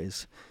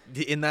breakaways.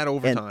 In that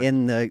overtime.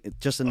 And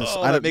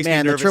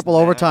the triple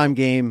overtime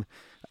game.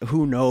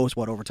 Who knows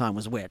what overtime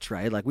was which,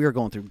 right? We were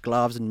going through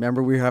gloves, and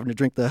remember we were having to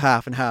drink the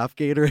half and half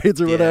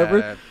Gatorades or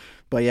whatever.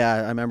 But yeah,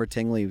 I remember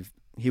Tingley.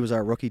 He was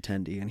our rookie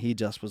tendy, and he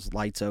just was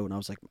lights out. And I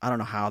was like, I don't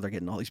know how they're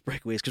getting all these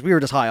breakaways, because we were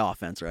just high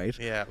offense, right?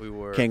 Yeah, we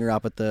were. Kinger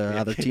up at the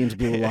other team's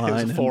blue line.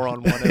 It was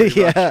 4-on-1.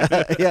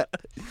 Yeah.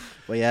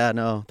 But yeah,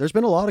 no, there's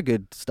been a lot of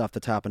good stuff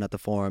that's happened at the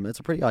Forum. It's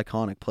a pretty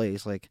iconic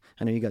place. I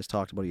know you guys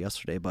talked about it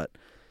yesterday, but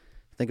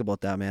think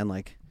about that,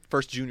 man.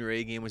 First Junior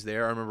A game was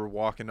there. I remember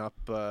walking up.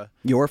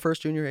 Your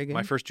first Junior A game?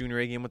 My first Junior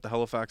A game with the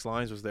Halifax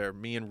Lions was there.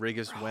 Me and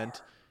Rigas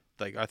went.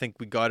 I think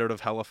we got out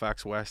of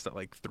Halifax West at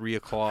 3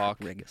 o'clock.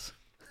 Rigas.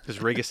 Because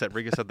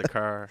Rigas had the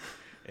car,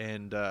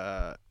 and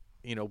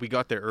we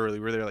got there early.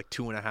 We were there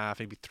 2.5,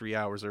 maybe 3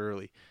 hours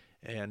early,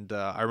 and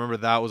I remember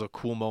that was a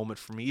cool moment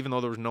for me. Even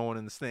though there was no one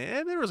in the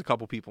stand, and there was a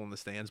couple people in the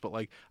stands, but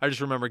I just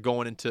remember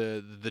going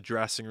into the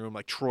dressing room,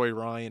 Troy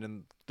Ryan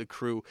and the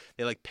crew.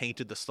 They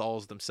painted the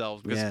stalls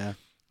themselves because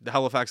the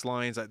Halifax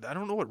Lions. I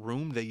don't know what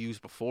room they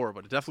used before,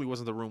 but it definitely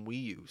wasn't the room we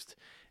used.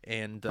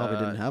 And probably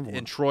didn't have one.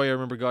 And Troy, I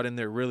remember, got in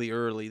there really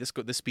early. This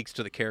speaks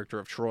to the character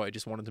of Troy.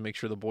 Just wanted to make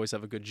sure the boys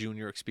have a good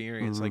junior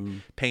experience.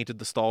 Painted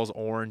the stalls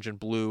orange and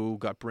blue,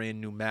 got brand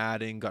new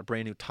matting, got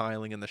brand new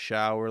tiling in the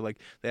shower.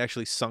 They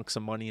actually sunk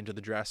some money into the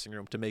dressing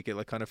room to make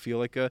it kind of feel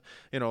like a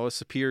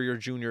superior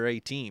Junior A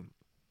team.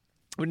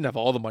 We didn't have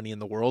all the money in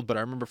the world, but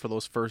I remember for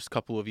those first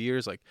couple of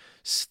years,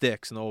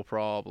 sticks, no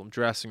problem.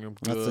 Dressing room,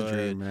 good. That's the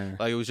dream, man.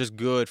 It was just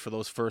good for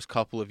those first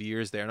couple of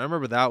years there. And I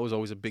remember that was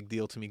always a big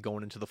deal to me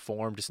going into the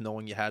Forum, just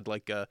knowing you had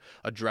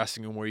a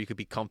dressing room where you could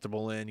be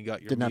comfortable in. You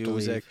got your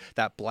music.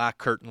 That black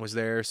curtain was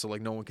there, so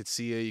no one could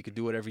see you. You could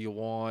do whatever you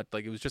want.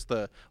 It was just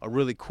a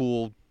really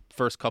cool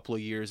first couple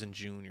of years in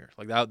junior.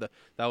 That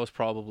was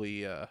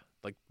probably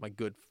my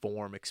good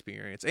Forum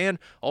experience, and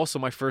also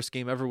my first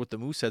game ever with the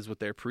Mooseheads with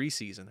their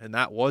preseason, and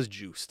that was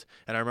juiced.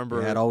 And I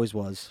remember it always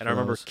was. And I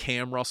remember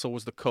Cam Russell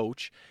was the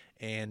coach,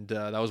 and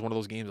that was one of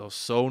those games I was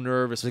so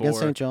nervous for. Against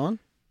St. John?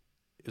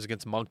 It was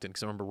against Moncton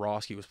because I remember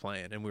Roski was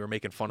playing, and we were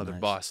making fun of their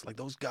bus. Like,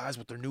 those guys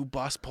with their new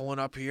bus pulling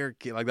up here.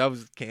 Like, that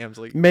was Cam's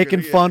like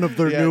making fun of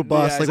their new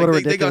bus. Like, what a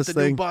ridiculous they got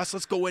the thing. new bus.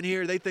 Let's go in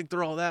here. They think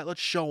they're all that.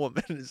 Let's show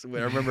them. I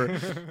remember.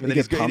 And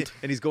He then pumped.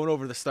 he's going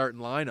over the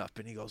starting lineup,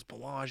 and he goes,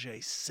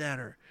 Belanger,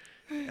 center.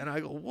 And I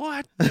go,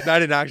 what? And I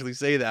didn't actually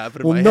say that,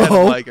 but in my head,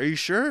 I'm like, are you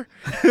sure?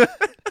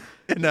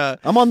 And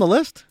I'm on the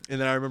list. And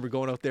then I remember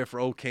going out there for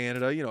O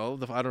Canada. You know,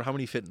 I don't know how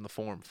many fit in the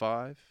Forum.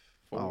 5,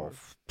 4. Oh,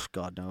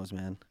 God knows,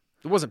 man.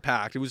 It wasn't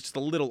packed. It was just a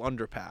little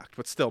underpacked,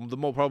 but still,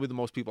 probably the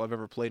most people I've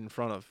ever played in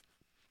front of.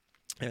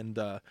 And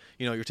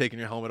you know, you're taking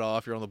your helmet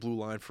off. You're on the blue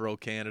line for O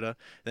Canada.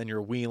 Then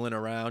you're wheeling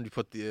around. You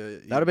put the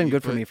That'd have been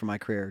good for me for my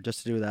career,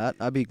 just to do that.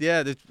 I'd be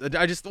that's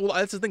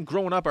the thing.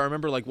 Growing up, I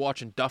remember like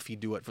watching Duffy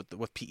do it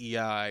with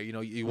PEI. You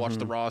know, you watch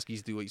the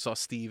Roskis do it. You saw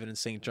Steven and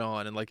St.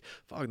 John, and like,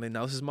 fuck,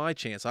 now this is my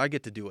chance. I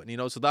get to do it. And, you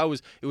know, so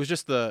it was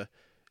just the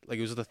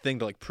thing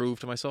to like prove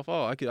to myself,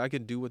 oh, I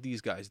could do what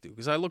these guys do,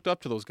 because I looked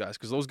up to those guys,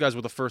 because those guys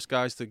were the first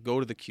guys to go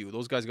to the Q.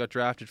 Those guys got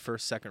drafted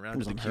first, second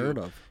round to the Q.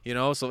 Of. You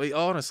know, so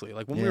honestly,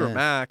 like when we were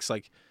Max,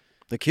 like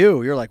the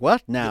Q, you're like,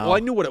 what now? Well,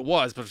 I knew what it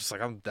was, but just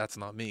like that's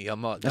not me.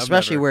 I'm not.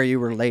 Especially where you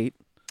were late.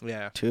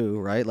 Yeah. Too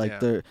right, like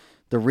the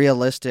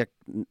realistic.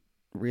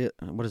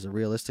 What is it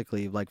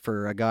realistically, like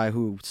for a guy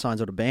who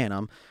signs out of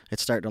Bantam,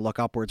 it's starting to look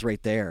upwards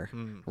right there,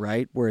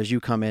 right? Whereas you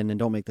come in and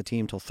don't make the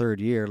team till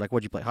third year. Like,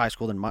 what'd you play, high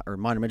school or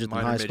minor midget than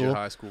high school?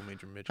 High school,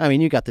 major midget. I mean,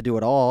 you got to do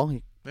it all.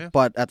 Yeah.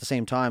 But at the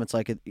same time, it's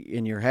like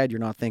in your head, you're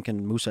not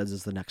thinking Mooseheads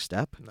is the next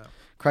step. No.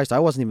 Christ, I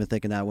wasn't even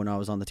thinking that when I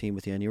was on the team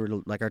with you, and you were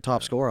like our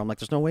top scorer. I'm like,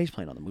 there's no way he's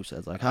playing on the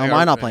Mooseheads. Like, how am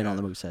I not playing on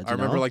the Mooseheads? I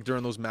remember like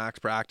during those max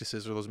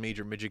practices or those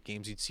major midget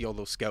games, you'd see all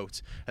those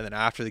scouts, and then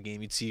after the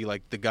game, you'd see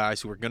like the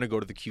guys who were gonna go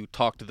to the Q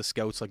talk to the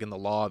scouts like in the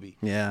lobby.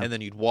 Yeah. And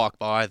then you'd walk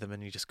by them,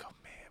 and you just go,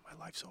 man,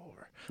 my life's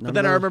over. But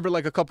then I remember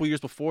like a couple years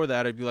before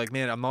that, I'd be like,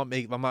 man, I'm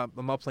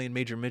not playing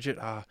major midget.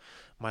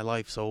 My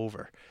life's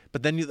over.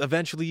 But then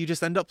eventually you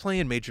just end up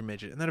playing major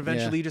midget, and then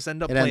eventually you just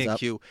end up playing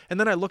Q. And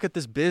then I look at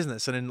this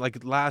business, and then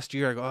like last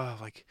year I go, oh,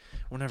 like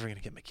we're never gonna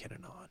get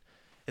McKinnon on,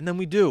 and then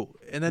we do,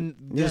 and then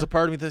there's a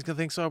part of me that's gonna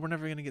think, so we're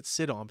never gonna get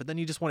sit on. But then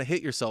you just want to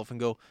hit yourself and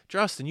go,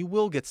 Justin, you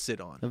will get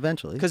sit on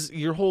eventually, because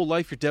your whole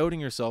life you're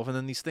doubting yourself, and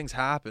then these things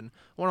happen.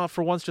 Why not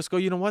for once just go,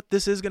 you know what,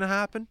 this is gonna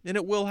happen, and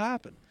it will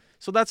happen.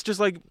 So that's just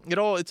like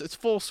it's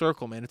full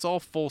circle, man. It's all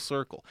full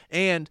circle.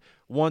 And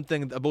one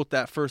thing about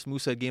that first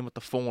Moosehead game with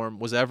the Forum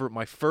was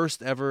my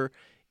first ever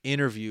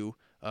interview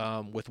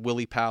with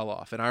Willie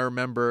Paloff. And I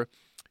remember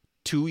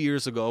 2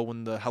 years ago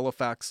when the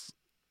Halifax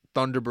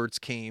Thunderbirds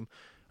came,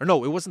 or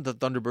no, it wasn't the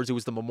Thunderbirds, it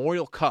was the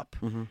Memorial Cup.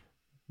 Mm-hmm.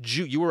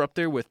 You were up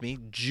there with me,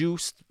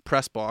 juiced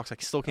press box. I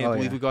still can't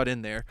believe we got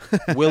in there.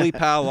 Willie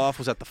Paloff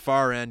was at the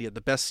far end. He had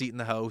the best seat in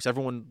the house.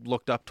 Everyone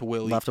looked up to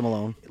Willie. Left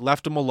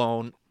him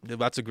alone.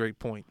 That's a great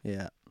point.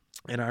 Yeah.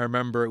 And I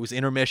remember it was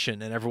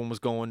intermission, and everyone was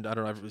going, I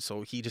don't know,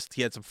 so he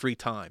had some free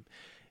time.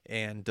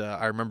 And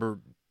I remember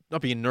not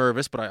being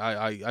nervous, but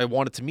I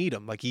wanted to meet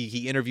him. Like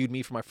he interviewed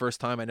me for my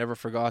first time. I never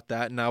forgot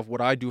that. And now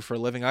what I do for a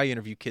living, I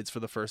interview kids for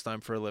the first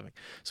time for a living.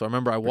 So I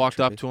remember I walked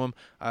up to him.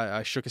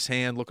 I shook his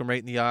hand, looked him right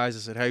in the eyes. I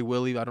said, hey,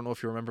 Willie, I don't know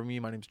if you remember me.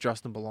 My name's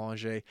Justin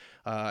Belanger.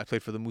 I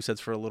played for the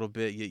Mooseheads for a little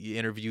bit. You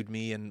interviewed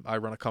me, and I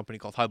run a company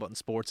called High Button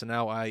Sports, and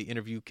now I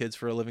interview kids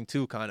for a living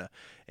too, kind of.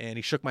 And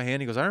he shook my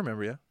hand. He goes, I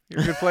remember you.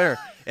 You're a good player.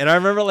 And I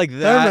remember like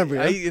that. I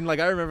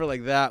remember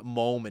like that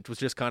moment was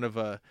just kind of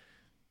a.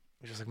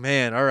 Just like,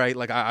 man, all right,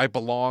 like I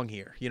belong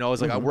here. You know,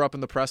 it's like we're up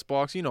in the press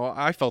box. You know,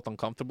 I felt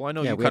uncomfortable. I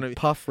know you kind of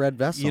puff red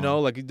vest. You know,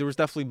 like there was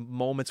definitely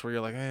moments where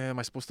you're like, am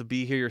I supposed to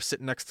be here? You're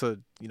sitting next to,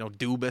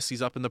 Dubas.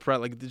 He's up in the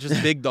press. Like, there's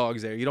just big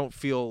dogs there. You don't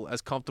feel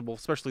as comfortable,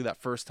 especially that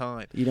first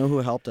time. You know who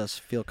helped us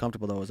feel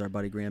comfortable though was our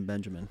buddy Graham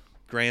Benjamin.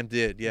 Graham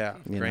did, yeah.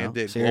 Graham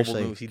did. Seriously,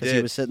 Global News, he did.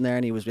 He was sitting there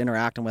and he was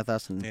interacting with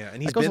us, and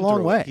and he's that goes been a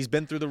long way. He's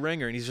been through the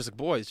ringer, and he's just like,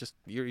 boys, just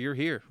you're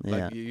here.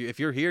 Yeah. Like, if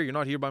you're here, you're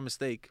not here by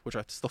mistake, which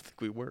I still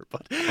think we were,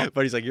 but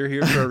he's like, you're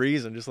here for a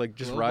reason. Just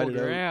ride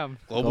it out.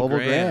 Global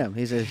Graham.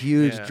 He's a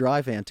huge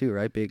Dry fan too,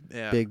 right?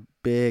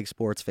 Big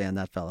sports fan,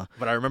 that fella.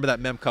 But I remember that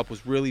Mem Cup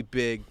was really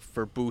big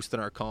for boosting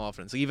our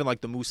confidence. Even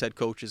like the Moosehead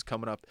coaches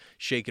coming up,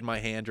 shaking my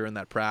hand during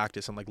that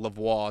practice, and like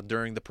Lavoie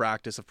during the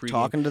practice of pregame.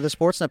 Talking to the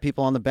Sportsnet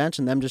people on the bench,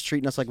 and them just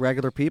treating us like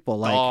regular people.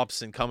 Like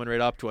Ops and coming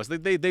right up to us.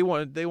 They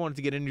wanted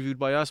to get interviewed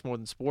by us more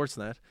than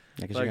Sportsnet.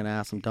 Because you're gonna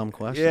ask some dumb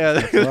questions. Yeah.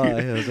 That's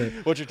why.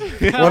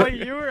 What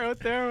you were out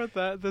there with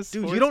that.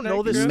 Dude, you don't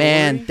know this story?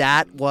 Man,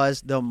 that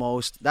was the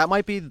most. That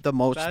might be the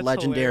most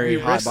legendary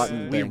high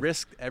button We thing.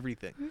 risked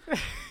everything.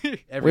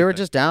 We were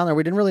just down there.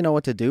 We didn't really know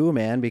what to do,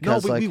 man.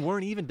 Because we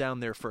weren't even down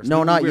there first.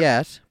 No, not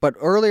yet. But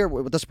earlier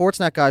with the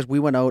Sportsnet guys, we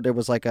went out. It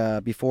was like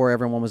before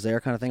everyone was there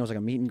kind of thing. It was like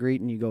a meet and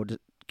greet, and you go to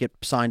get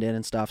signed in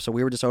and stuff. So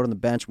we were just out on the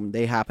bench when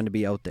they happened to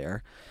be out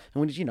there. And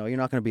when you're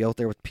not going to be out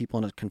there with people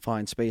in a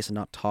confined space and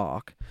not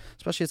talk,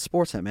 especially at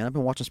Sportsnet, man. I've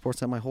been watching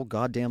Sportsnet my whole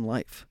goddamn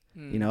life.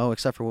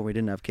 Except for when we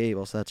didn't have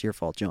cable, so that's your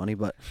fault, Johnny.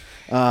 But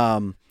but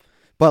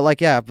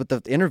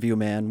the interview,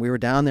 man, we were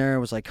down there. It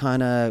was like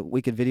kind of,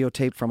 we could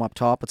videotape from up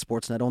top, but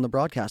Sportsnet owned the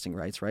broadcasting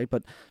rights, right?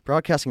 But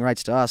broadcasting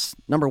rights to us,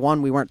 number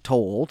one, we weren't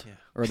told. Yeah.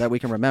 or that we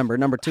can remember.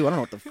 Number two, I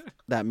don't know what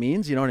that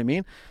means. You know what I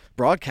mean?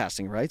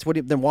 Broadcasting rights.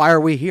 Then why are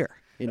we here?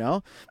 You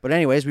know? But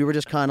anyways, we were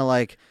just kind of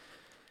like,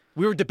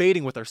 we were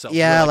debating with ourselves.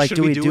 yeah, We're like, should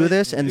do we do it?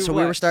 this? And Do so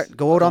we were what?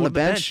 go out on Go the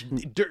bench.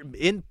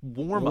 in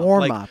warm up.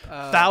 Warm like, up.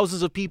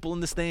 thousands of people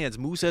in the stands.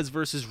 Mooseheads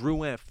versus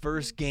Rouen,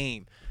 first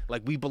game.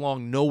 Like, we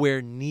belong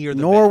nowhere near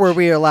the Nor bench. were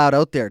we allowed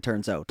out there,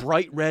 turns out.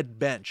 Bright red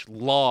bench,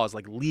 laws,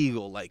 like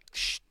legal, like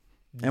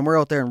And we're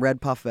out there in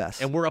red puff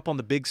vests. and we're up on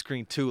the big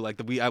screen too.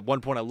 Like we at one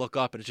point I look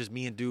up and it's just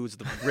me and dudes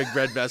with the big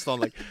red vest on.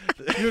 Like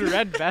You had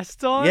red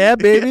vest on? Yeah,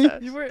 baby.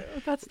 You were,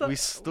 that's the, we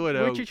stood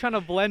weren't out. you trying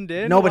to blend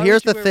in? No, but Why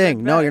here's would the you wear red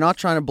thing. No, you're not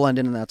vests? trying to blend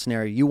in that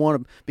scenario. You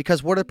want to,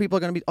 because what are people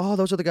going to be? Oh,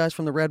 those are the guys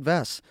from the red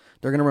vests.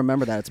 They're going to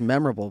remember that. It's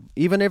memorable.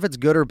 Even if it's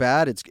good or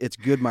bad, it's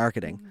good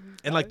marketing.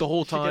 And like the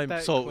whole You should get time,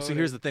 that so quoted.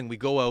 here's the thing: we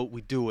go out, we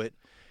do it.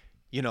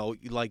 You know,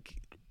 like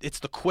it's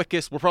the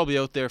quickest. We're probably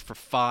out there for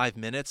 5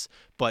 minutes,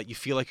 but you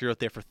feel like you're out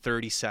there for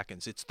 30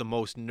 seconds. It's the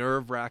most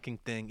nerve-wracking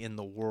thing in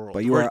the world.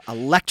 But you are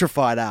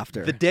electrified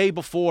after. The day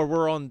before,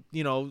 we're on,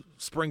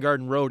 Spring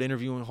Garden Road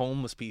interviewing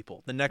homeless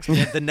people. The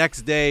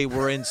next day,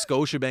 we're in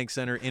Scotiabank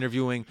Center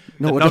interviewing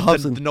Noah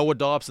Dobson. the Noah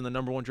Dobson, the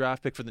number 1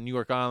 draft pick for the New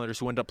York Islanders,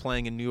 who end up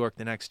playing in New York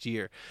the next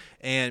year.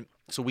 And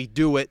so we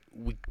do it.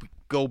 We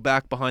go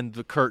back behind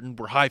the curtain.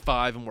 We're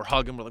high-fiving. We're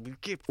hugging. We're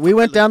like, we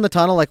went down the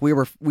tunnel like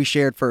we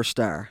shared first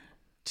star.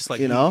 just like,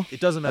 You know? it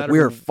doesn't Like matter. we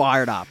were when-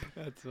 fired up.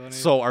 That's funny.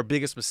 So our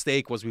biggest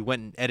mistake was we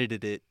went and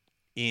edited it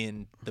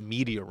in the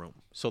media room.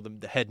 So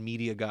the head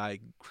media guy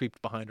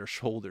creeped behind our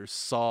shoulders,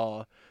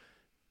 saw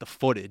the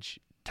footage,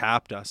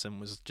 tapped us, and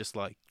was just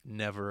like,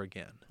 never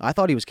again. I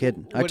thought he was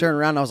kidding. I What- turned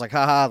around and I was like,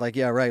 haha, like,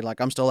 yeah, right. Like,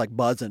 I'm still like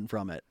buzzing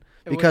from it.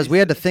 And what Because he we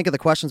had to said- think of the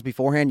questions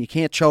beforehand. You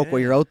can't choke while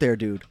Yeah. you're out there,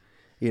 dude.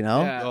 You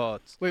know? Yeah. Oh,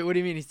 it's, Wait, what do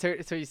you mean?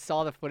 So you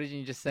saw the footage and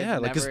you just said yeah,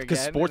 like never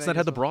because again? and Sportsnet then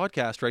had the just-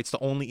 broadcast rights to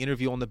only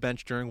interview on the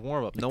bench during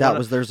warm up. No that one,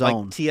 was their like,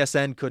 zone.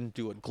 TSN couldn't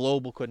do it.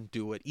 Global couldn't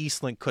do it.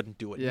 Eastlink couldn't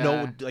do it. Yeah.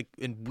 No,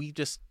 and we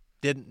just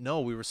didn't know.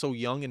 We were so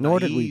young and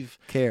Nor did we naive.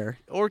 care.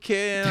 Or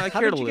care. I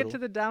How cared did a you little get to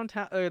the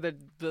downtown or the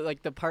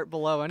part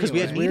below anyway? because we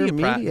had We were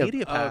media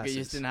media- Oh, okay, passes.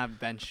 you just didn't have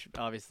bench,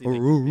 obviously. Ooh,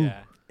 ooh, ooh. Yeah.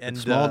 and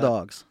Small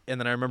dogs.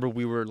 And then I remember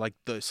we were like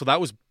so that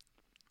was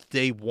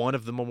day 1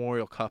 of the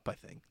Memorial Cup, I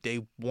think. Day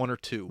 1 or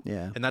 2.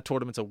 Yeah. And that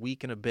tournament's a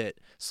week and a bit.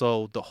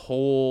 So the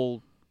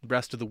whole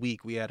rest of the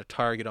week we had a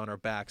target on our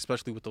back,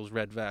 especially with those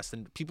red vests,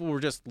 and people were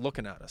just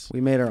looking at us.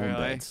 We made our own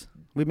Really? beds.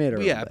 We made our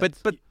own Yeah,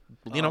 beds. but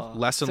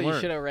lesson so you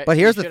learned. should've But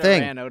here's the you should've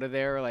thing. ran out of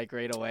there like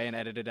right away and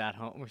edited at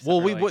home. Or Well,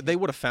 something, they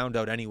would have found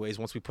out anyways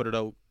once we put it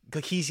out.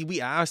 Like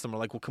we asked him, we're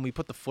like, well, can we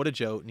put the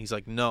footage out? And he's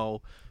like,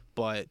 no,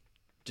 but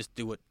just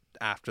do it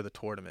after the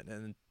tournament.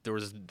 And there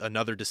was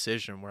another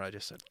decision where I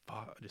just said,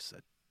 fuck,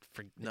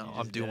 no, you I'm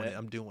just doing did it. it?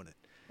 I'm doing it.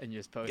 and you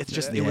just posted It's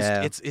just it.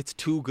 Yeah. it's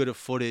too good of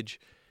footage.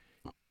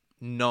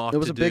 Not it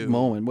was to a big do.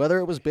 moment. Whether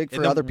it was big for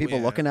And then- other people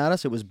yeah. looking at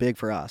us, it was big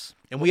for us.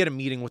 And we had a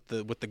meeting with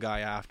the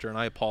guy after, and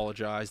I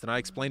apologized and I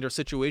explained our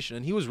situation,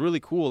 and he was really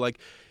cool. Like,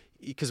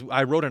 because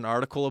I wrote an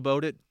article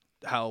about it,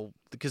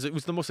 because it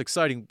was the most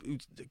exciting.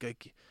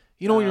 Like,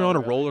 when you're on a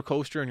really? roller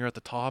coaster and you're at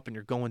the top and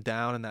you're going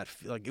down, and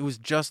it was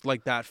just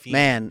like that feeling.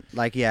 Man,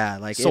 like, yeah,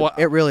 like So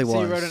it really was.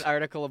 So you wrote an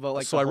article about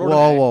like. So the I whole wrote a-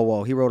 Whoa, thing. whoa,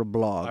 whoa. He wrote a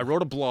blog. I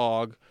wrote a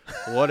blog,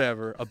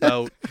 whatever,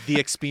 about the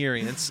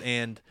experience,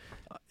 and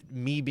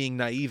me being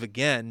naive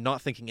again,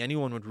 not thinking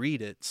anyone would read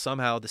it.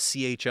 Somehow the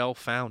CHL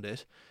found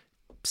it,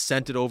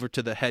 sent it over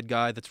to the head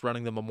guy that's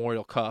running the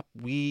Memorial Cup.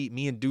 Me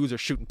and dudes are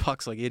shooting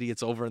pucks like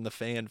idiots over in the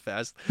Fan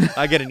Fest.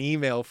 I get an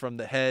email from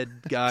the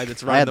head guy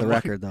that's I running had the Mo-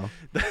 record, though.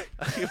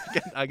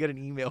 I get an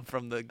email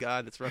from the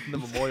guy that's running the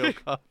Memorial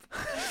Cup,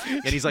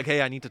 and he's like,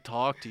 "Hey, I need to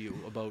talk to you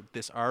about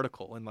this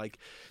article." And like,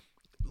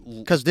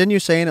 Because didn't you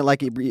say in it,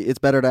 like, it's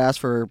better to ask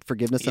for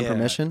forgiveness than yeah,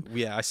 permission?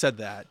 Yeah, I said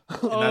that. And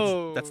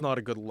Oh. that's not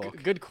a good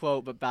look. Good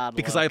quote, but bad.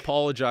 Because I luck.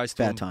 apologized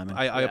to Bad him. timing.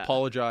 I Yeah.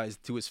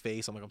 apologized to his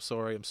face. I'm like, I'm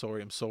sorry.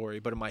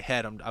 But in my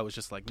head, I was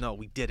just like, no,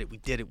 we did it.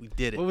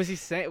 What was he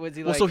saying? Was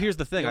he Well, like? so here's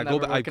the thing. "You'll I go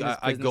never back. work in this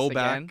I go business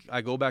back. again"?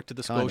 I go back to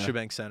the Kinda.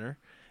 Scotiabank Center,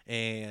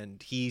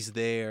 and he's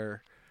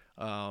there.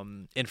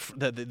 And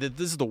this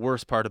is the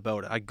worst part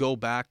about it. I go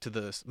back to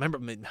the. Remember,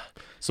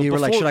 so you were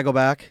like, before- should I go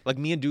back? Like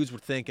me and dudes were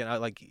thinking.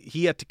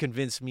 He had to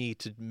convince me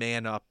to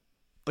man up.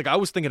 Like I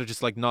was thinking of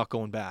just like not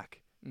going back.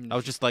 I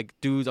was just like,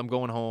 dudes, I'm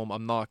going home.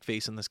 I'm not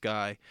facing this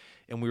guy.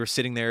 And we were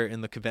sitting there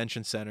in the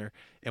convention center,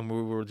 and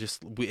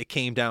it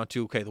came down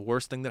to, okay, the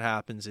worst thing that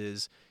happens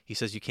is he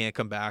says you can't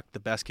come back. The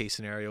best case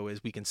scenario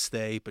is we can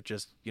stay, but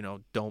just,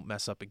 don't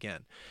mess up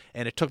again.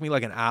 And it took me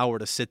like an hour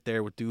to sit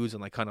there with dudes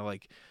and like kind of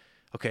like,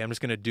 okay, I'm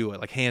just going to do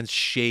it. Like hands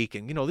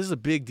shaking. This is a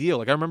big deal.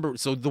 Like I remember,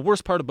 so the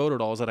worst part about it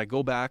all is that I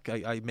go back,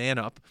 I man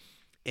up,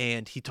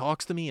 and he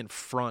talks to me in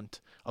front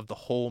of the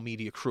whole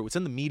media crew. It's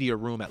in the media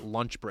room at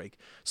lunch break.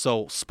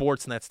 So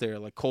Sportsnet's there,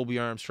 like Colby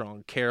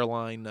Armstrong,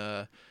 Caroline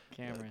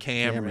Cameron,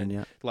 Cameron,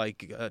 yeah.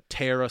 like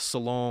Tara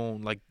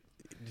Salone, like,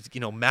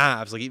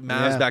 Mavs. Like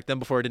Mavs Yeah. back then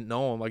before I didn't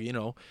know him. Like,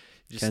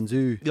 just,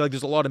 Kenzu. like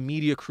there's a lot of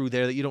media crew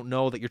there that you don't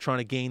know that you're trying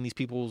to gain these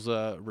people's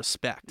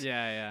respect.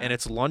 Yeah. And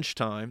it's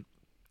lunchtime.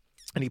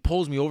 And he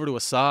pulls me over to a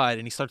side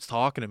and he starts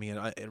talking to me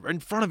and in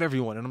front of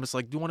everyone. And I'm just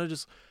like, do you want to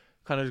just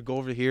kind of go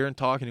over here and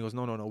talk? And he goes,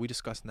 no, we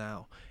discuss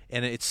now.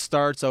 And it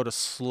starts out a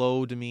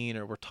slow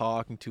demeanor. We're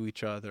talking to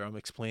each other. I'm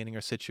explaining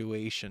our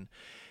situation.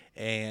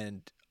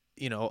 And,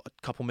 you know, a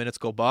couple minutes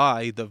go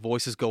by, the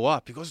voices go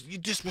up. He goes, you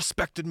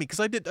disrespected me. Because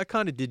I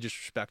kind of did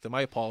disrespect him.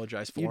 I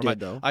apologized for him. Did,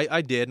 though.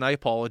 I did, and I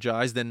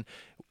apologized.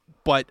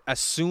 But as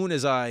soon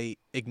as I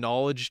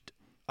acknowledged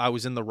I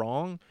was in the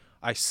wrong,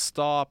 I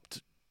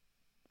stopped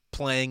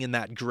playing in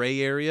that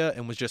gray area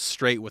and was just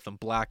straight with them,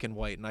 black and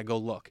white. And I go,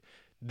 look,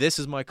 this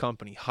is my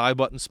company, High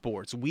Button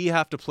Sports. We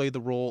have to play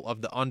the role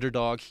of the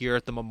underdog here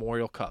at the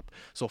Memorial Cup.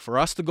 So for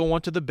us to go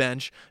onto the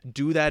bench,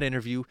 do that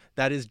interview,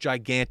 that is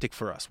gigantic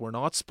for us. We're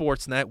not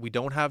Sportsnet. We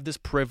don't have this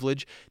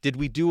privilege. Did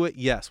we do it?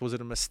 Yes. Was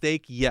it a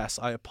mistake? Yes.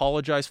 I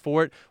apologize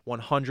for it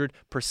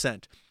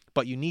 100%.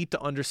 But you need to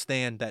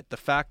understand that the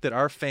fact that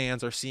our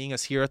fans are seeing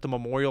us here at the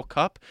Memorial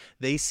Cup,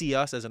 they see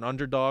us as an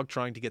underdog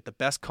trying to get the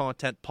best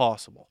content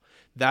possible.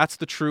 That's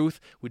the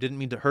truth. We didn't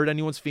mean to hurt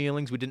anyone's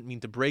feelings. We didn't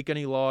mean to break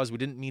any laws. We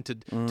didn't mean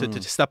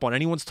to step on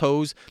anyone's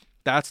toes.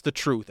 That's the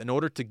truth. In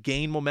order to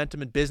gain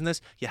momentum in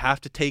business, you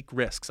have to take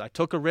risks. I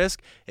took a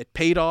risk. It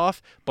paid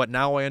off, but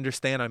now I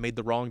understand I made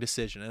the wrong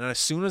decision. And as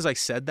soon as I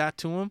said that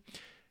to him,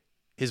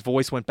 his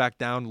voice went back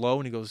down low,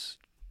 and he goes,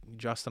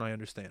 Justin, I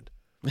understand.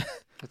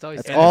 That's all he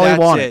That's said. all he That's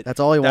wanted. it. That's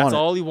all he wanted. That's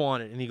all he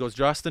wanted. And he goes,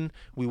 Justin,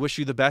 we wish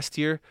you the best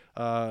here.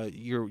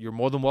 You're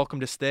more than welcome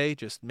to stay.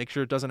 Just make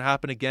sure it doesn't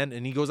happen again.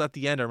 And he goes at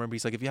the end, I remember,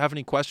 he's like, if you have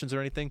any questions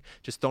or anything,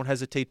 just don't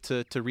hesitate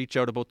to reach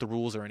out about the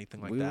rules or anything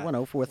like We that. went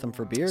over with him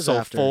for beers So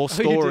after. full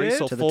story. did?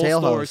 So To the full tail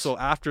story. house. So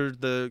after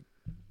the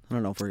I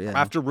don't know for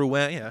after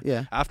Rouen,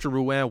 Yeah. after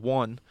Rouen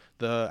won,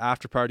 the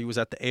after party was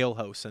at the ale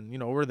house, and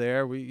we're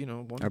there. We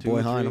one, Our two,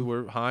 boy three. Heinem.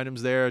 We're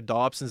Heinem's there,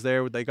 Dobson's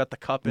there. They got the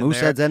cup in there.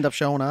 Mooseheads end up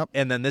showing up.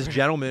 And then this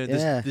gentleman,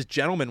 Yeah. this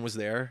gentleman was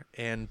there,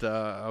 and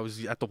I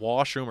was at the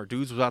washroom, or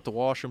Dudes was at the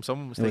washroom.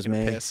 Someone was It was taking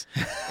a me. piss,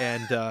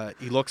 and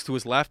he looks to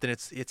his left, and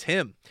it's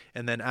him.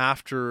 And then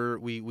after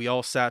we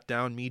all sat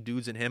down, me,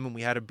 Dudes, and him, and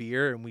we had a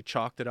beer, and we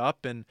chalked it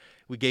up, and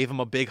we gave him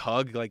a big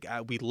hug. Like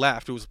we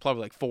left. It was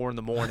probably like 4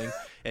 a.m,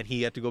 and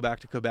he had to go back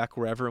to Quebec,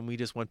 wherever, and we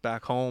just went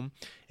back home,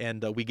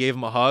 and we gave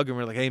him a hug, and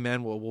we're like, hey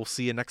man, we'll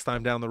see you next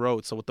time down the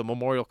road. So with the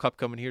Memorial Cup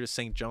coming here to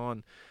St.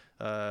 John,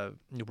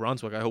 New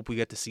Brunswick, I hope we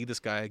get to see this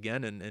guy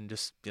again and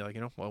just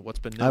what's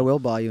been new. I will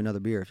buy you another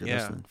beer if you're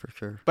Yeah. listening, for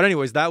sure. But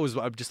anyways, that was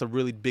just a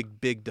really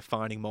big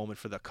defining moment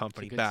for the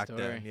company good back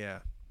story. then. Yeah,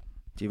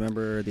 Do you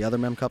remember the other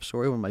Mem Cup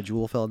story when my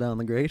jewel fell down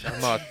the grate?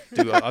 I'm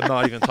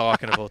not even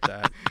talking about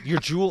that. Your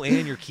jewel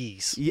and your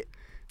keys, Yeah.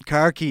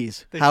 Car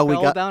keys. They How we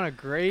fell got down a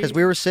grate. because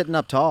we were sitting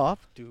up top.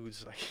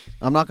 dudes. Like,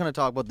 I'm not going to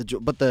talk about the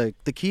but the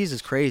keys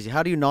is crazy.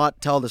 How do you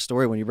not tell the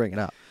story when you bring it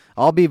up?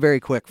 I'll be very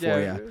quick for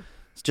you.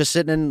 It's just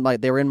sitting in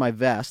they were in my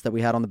vest that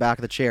we had on the back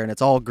of the chair, and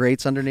it's all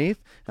grates underneath.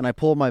 And I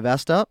pulled my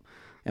vest up,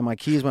 and my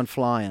keys went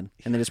flying,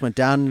 and they just went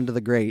down into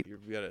the grate. you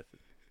got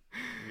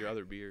your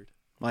other beard.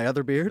 My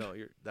other beard. No,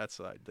 that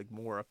side, like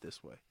more up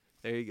this way.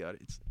 There you got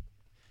it. It's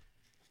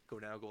go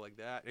down, go like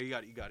that. There you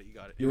got it. You got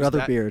it. Your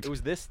other beard. It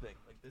was this thing.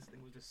 Like this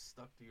thing was just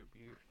stuck to your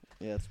beard.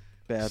 Yeah, it's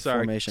bad Sorry,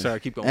 formation. sorry,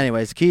 keep going.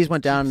 Anyways, the keys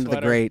went down into the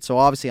sweater. grate, so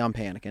obviously I'm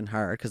panicking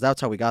hard because that's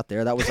how we got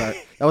there. That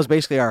was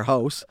basically our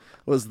house,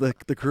 was the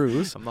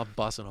cruise. I'm not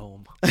bussing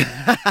home.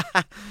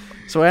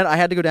 So I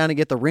had to go down and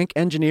get the rink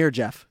engineer,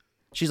 Jeff.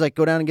 She's like,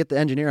 go down and get the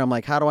engineer. I'm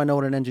like, how do I know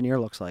what an engineer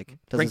looks like?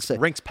 Does it say?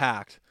 Rink's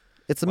packed.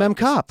 It's the Like, Mem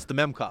Cup. It's the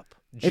Mem Cup.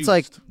 It's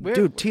like, Where-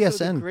 dude, so the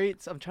TSN.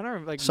 grates, I'm trying to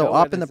remember, So know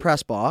where up in the this-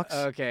 press box,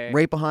 Okay.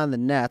 right behind the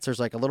nets, there's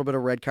like a little bit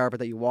of red carpet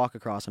that you walk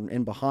across, and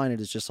in behind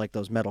it is just like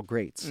those metal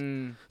grates.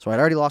 So I'd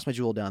already lost my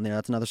jewel down there.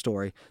 That's another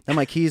story. Then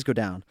my keys go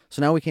down.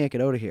 So now we can't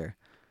get out of here.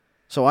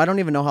 So I don't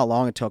even know how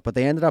long it took, but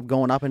they ended up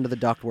going up into the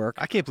ductwork.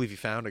 I can't believe you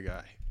found a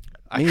guy.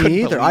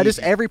 Me either.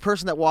 Every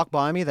person that walked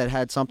by me that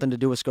had something to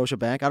do with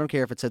Scotiabank, I don't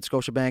care if it said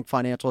Scotiabank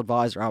financial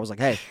advisor, I was like,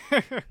 hey,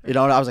 I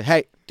was like,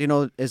 hey, do you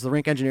know, is the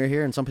rink engineer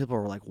here? And some people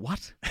were like,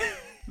 what?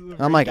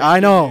 I'm like, I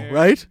know,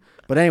 right?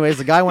 But anyways,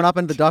 the guy went up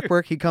into the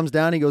ductwork. He comes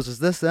down. He goes, is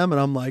this them? And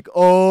I'm like,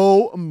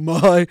 oh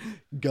my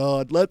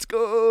God, let's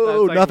go.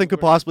 That's like Nothing the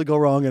could possibly go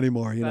wrong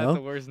anymore, you That's know?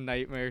 the worst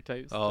nightmare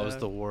type stuff. Oh, it's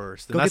the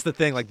worst. And Go that's get- the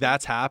thing. Like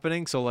that's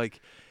happening. So like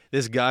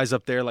this guy's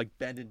up there like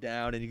bending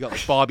down, and you got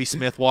like Bobby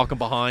Smith walking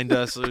behind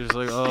us. So it's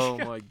like, oh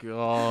my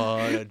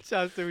God.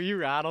 Justin, were you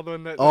rattled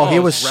when that? Oh, he I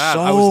was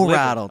rattled. so livid.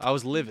 rattled. I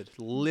was livid.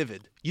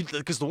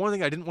 Because the one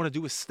thing I didn't want to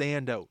do was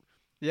stand out.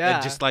 Yeah.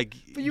 And just like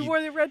But you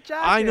wore the red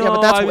jacket. I know. Yeah,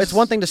 but I it's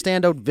one thing to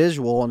stand out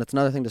visual, and it's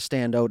another thing to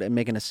stand out and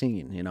making a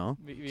scene, you know?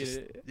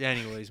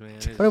 Anyways, man.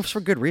 But it was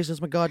for good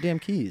reasons. My goddamn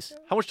keys.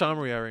 How much time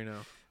are we at right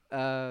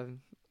now?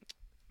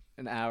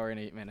 An hour and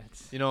 8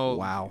 minutes. You know,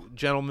 Wow.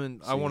 gentlemen,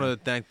 I want to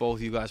thank both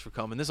of you guys for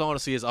coming. This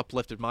honestly has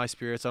uplifted my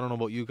spirits. I don't know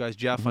about you guys.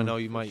 Jeff, I know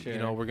you might,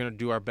 sure. we're going to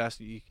do our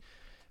best.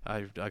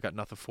 I got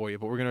nothing for you,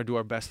 but we're going to do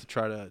our best to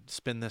try to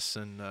spin this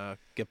and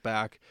get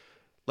back.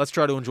 Let's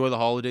try to enjoy the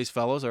holidays,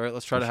 fellas. All right,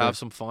 let's try to have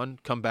some fun.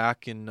 Come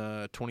back in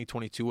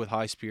 2022 with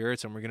high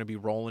spirits, and we're going to be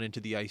rolling into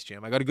the Ice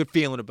Jam. I got a good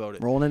feeling about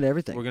it. Rolling into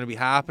everything. We're going to be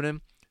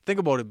happening. Think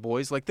about it,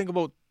 boys. Like, think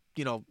about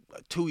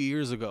 2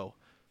 years ago.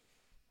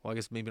 Well, I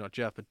guess maybe not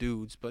Jeff, but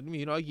Dudes. But,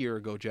 a year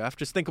ago, Jeff.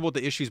 Just think about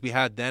the issues we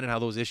had then and how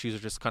those issues are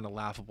just kind of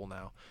laughable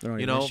now.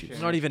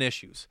 Not even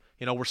issues.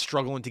 We're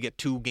struggling to get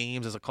 2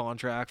 games as a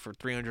contract for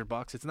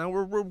 $300. It's now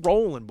we're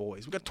rolling,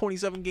 boys. We got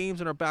 27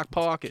 games in our back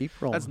pocket. Keep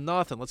rolling. That's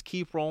nothing. Let's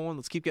keep rolling.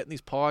 Let's keep getting these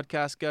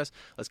podcast guests.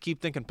 Let's keep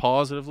thinking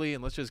positively,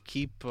 and let's just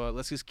keep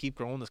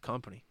growing this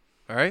company.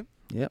 All right?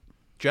 Yep.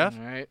 Jeff?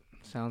 All right.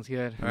 Sounds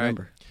good.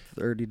 Remember,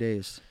 30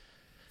 days.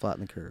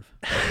 Flatten the curve.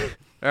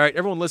 All right,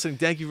 everyone listening,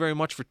 thank you very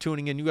much for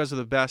tuning in. You guys are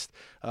the best.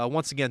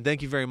 Once again,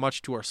 thank you very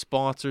much to our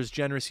sponsors,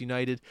 Generous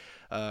United,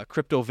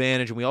 Crypto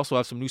Vantage, and we also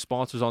have some new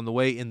sponsors on the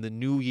way in the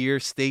new year.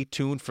 Stay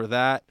tuned for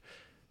that.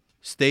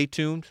 Stay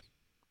tuned.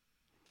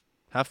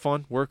 Have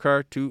fun. Work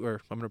hard, too.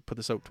 Or I'm going to put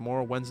this out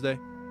tomorrow, Wednesday.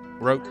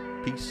 We're out.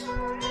 Peace.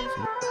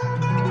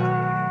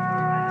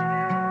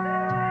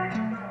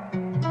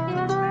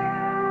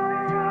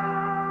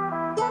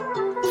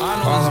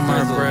 All of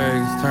my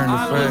brags turn to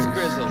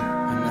facts.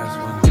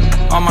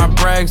 All my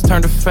brags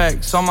turn to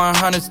facts. All my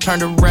hundreds turn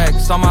to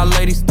racks. All my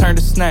ladies turn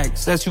to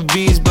snacks.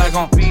 SUVs black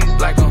on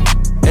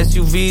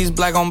SUVs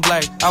black on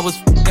black. I was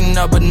fucking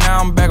up, but now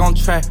I'm back on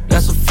track.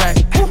 That's a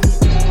fact.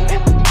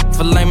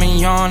 Filet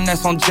mignon,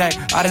 that's on Jack.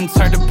 I done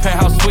turned the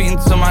penthouse suite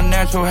into my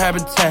natural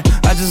habitat.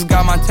 I just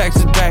got my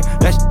taxes back.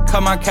 That shit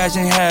cut my cash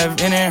in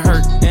half, and it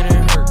hurt.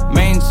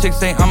 Main chicks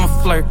say I'm a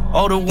flirt.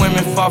 Older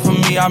women fall for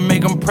me, I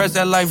make them press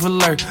that life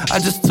alert. I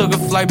just took a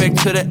flight back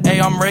to the A,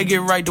 I'm ready to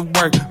get right to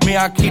work. Me,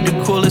 I keep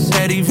the coolest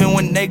head even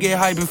when they get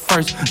hyping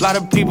first. Lot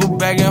of people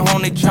back at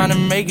home, they tryna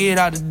make it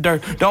out the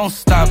dirt. Don't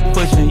stop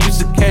pushing,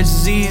 used to catch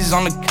Z's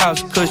on the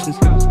couch cushions.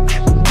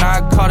 Now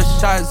I call the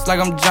shots like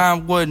I'm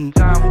John Wooden.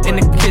 In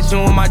the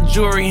kitchen with my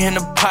jewelry in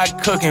the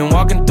pot cooking.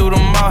 Walking through the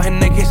mall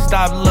and they can't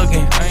stop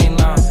looking. I ain't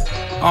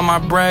lying. All my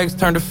brags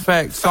turn to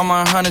facts. All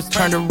my hundreds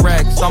turn to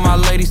racks. All my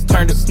ladies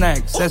turn to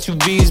snacks.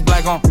 SUVs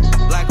black on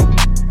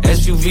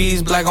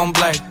SUVs black on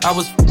black. I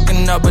was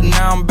fucking up, but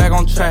now I'm back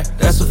on track.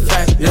 That's a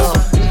fact. Yeah.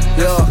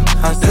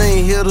 I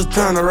seen hitters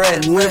turn to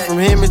rats. Went from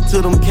him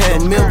to them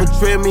cats. Remember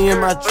tread me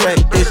in my track.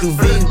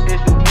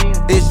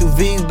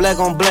 SUVs black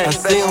on black. I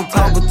see them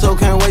talk a toe,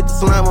 can't wait to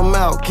slam them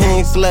out.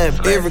 King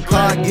slap. Every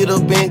car I get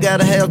up in,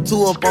 gotta have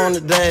 2 up on the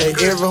dash.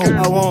 Every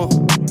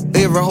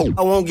hope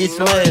I won't get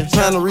smashed.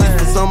 Tryna reach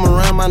for something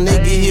around my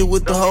nigga here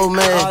with the whole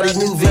man. All these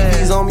new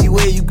VVs on me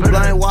where you can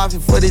blind watch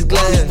it for this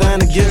glass.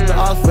 Stand against the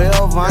odds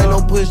forever, I ain't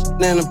no push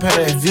in the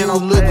past. If you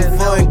was looking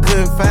for and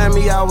couldn't find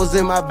me, I was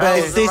in my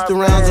bag. 60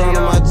 rounds under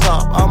my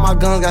top, all my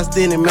guns got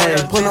stinning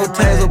mad. Put no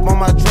tags up on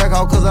my track,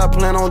 all cause I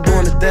plan on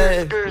doing the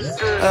dash.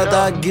 After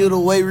I get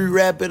away,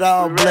 re-rap it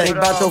all black. Think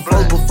about your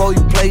folks before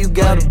you play, you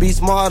gotta be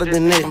smarter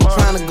than that. I'm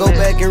tryna go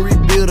back and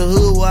rebuild a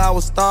hood where I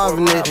was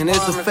starving at. And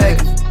it's a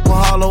fact, for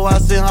hollow, I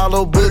send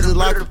hollow bullets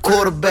like a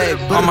quarterback.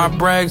 All my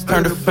brags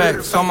turn to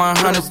facts. All my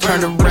hundreds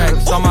turn to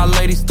racks. All my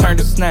ladies turn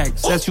to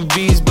snacks.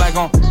 SUVs black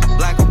on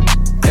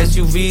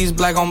SUVs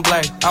black on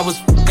black. I was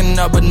fucking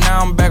up, but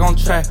now I'm back on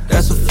track.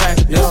 That's a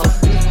fact. Yeah.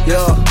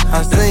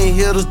 I seen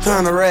hitters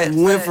turn to rats.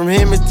 Went from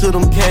him to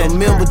them cats.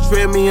 Remember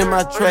tread me in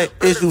my track.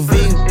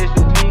 SUVs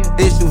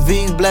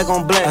black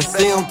on black. I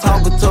see them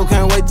talk a toe,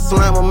 can't wait to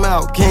slam them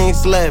out. King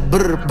slap.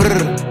 Brr.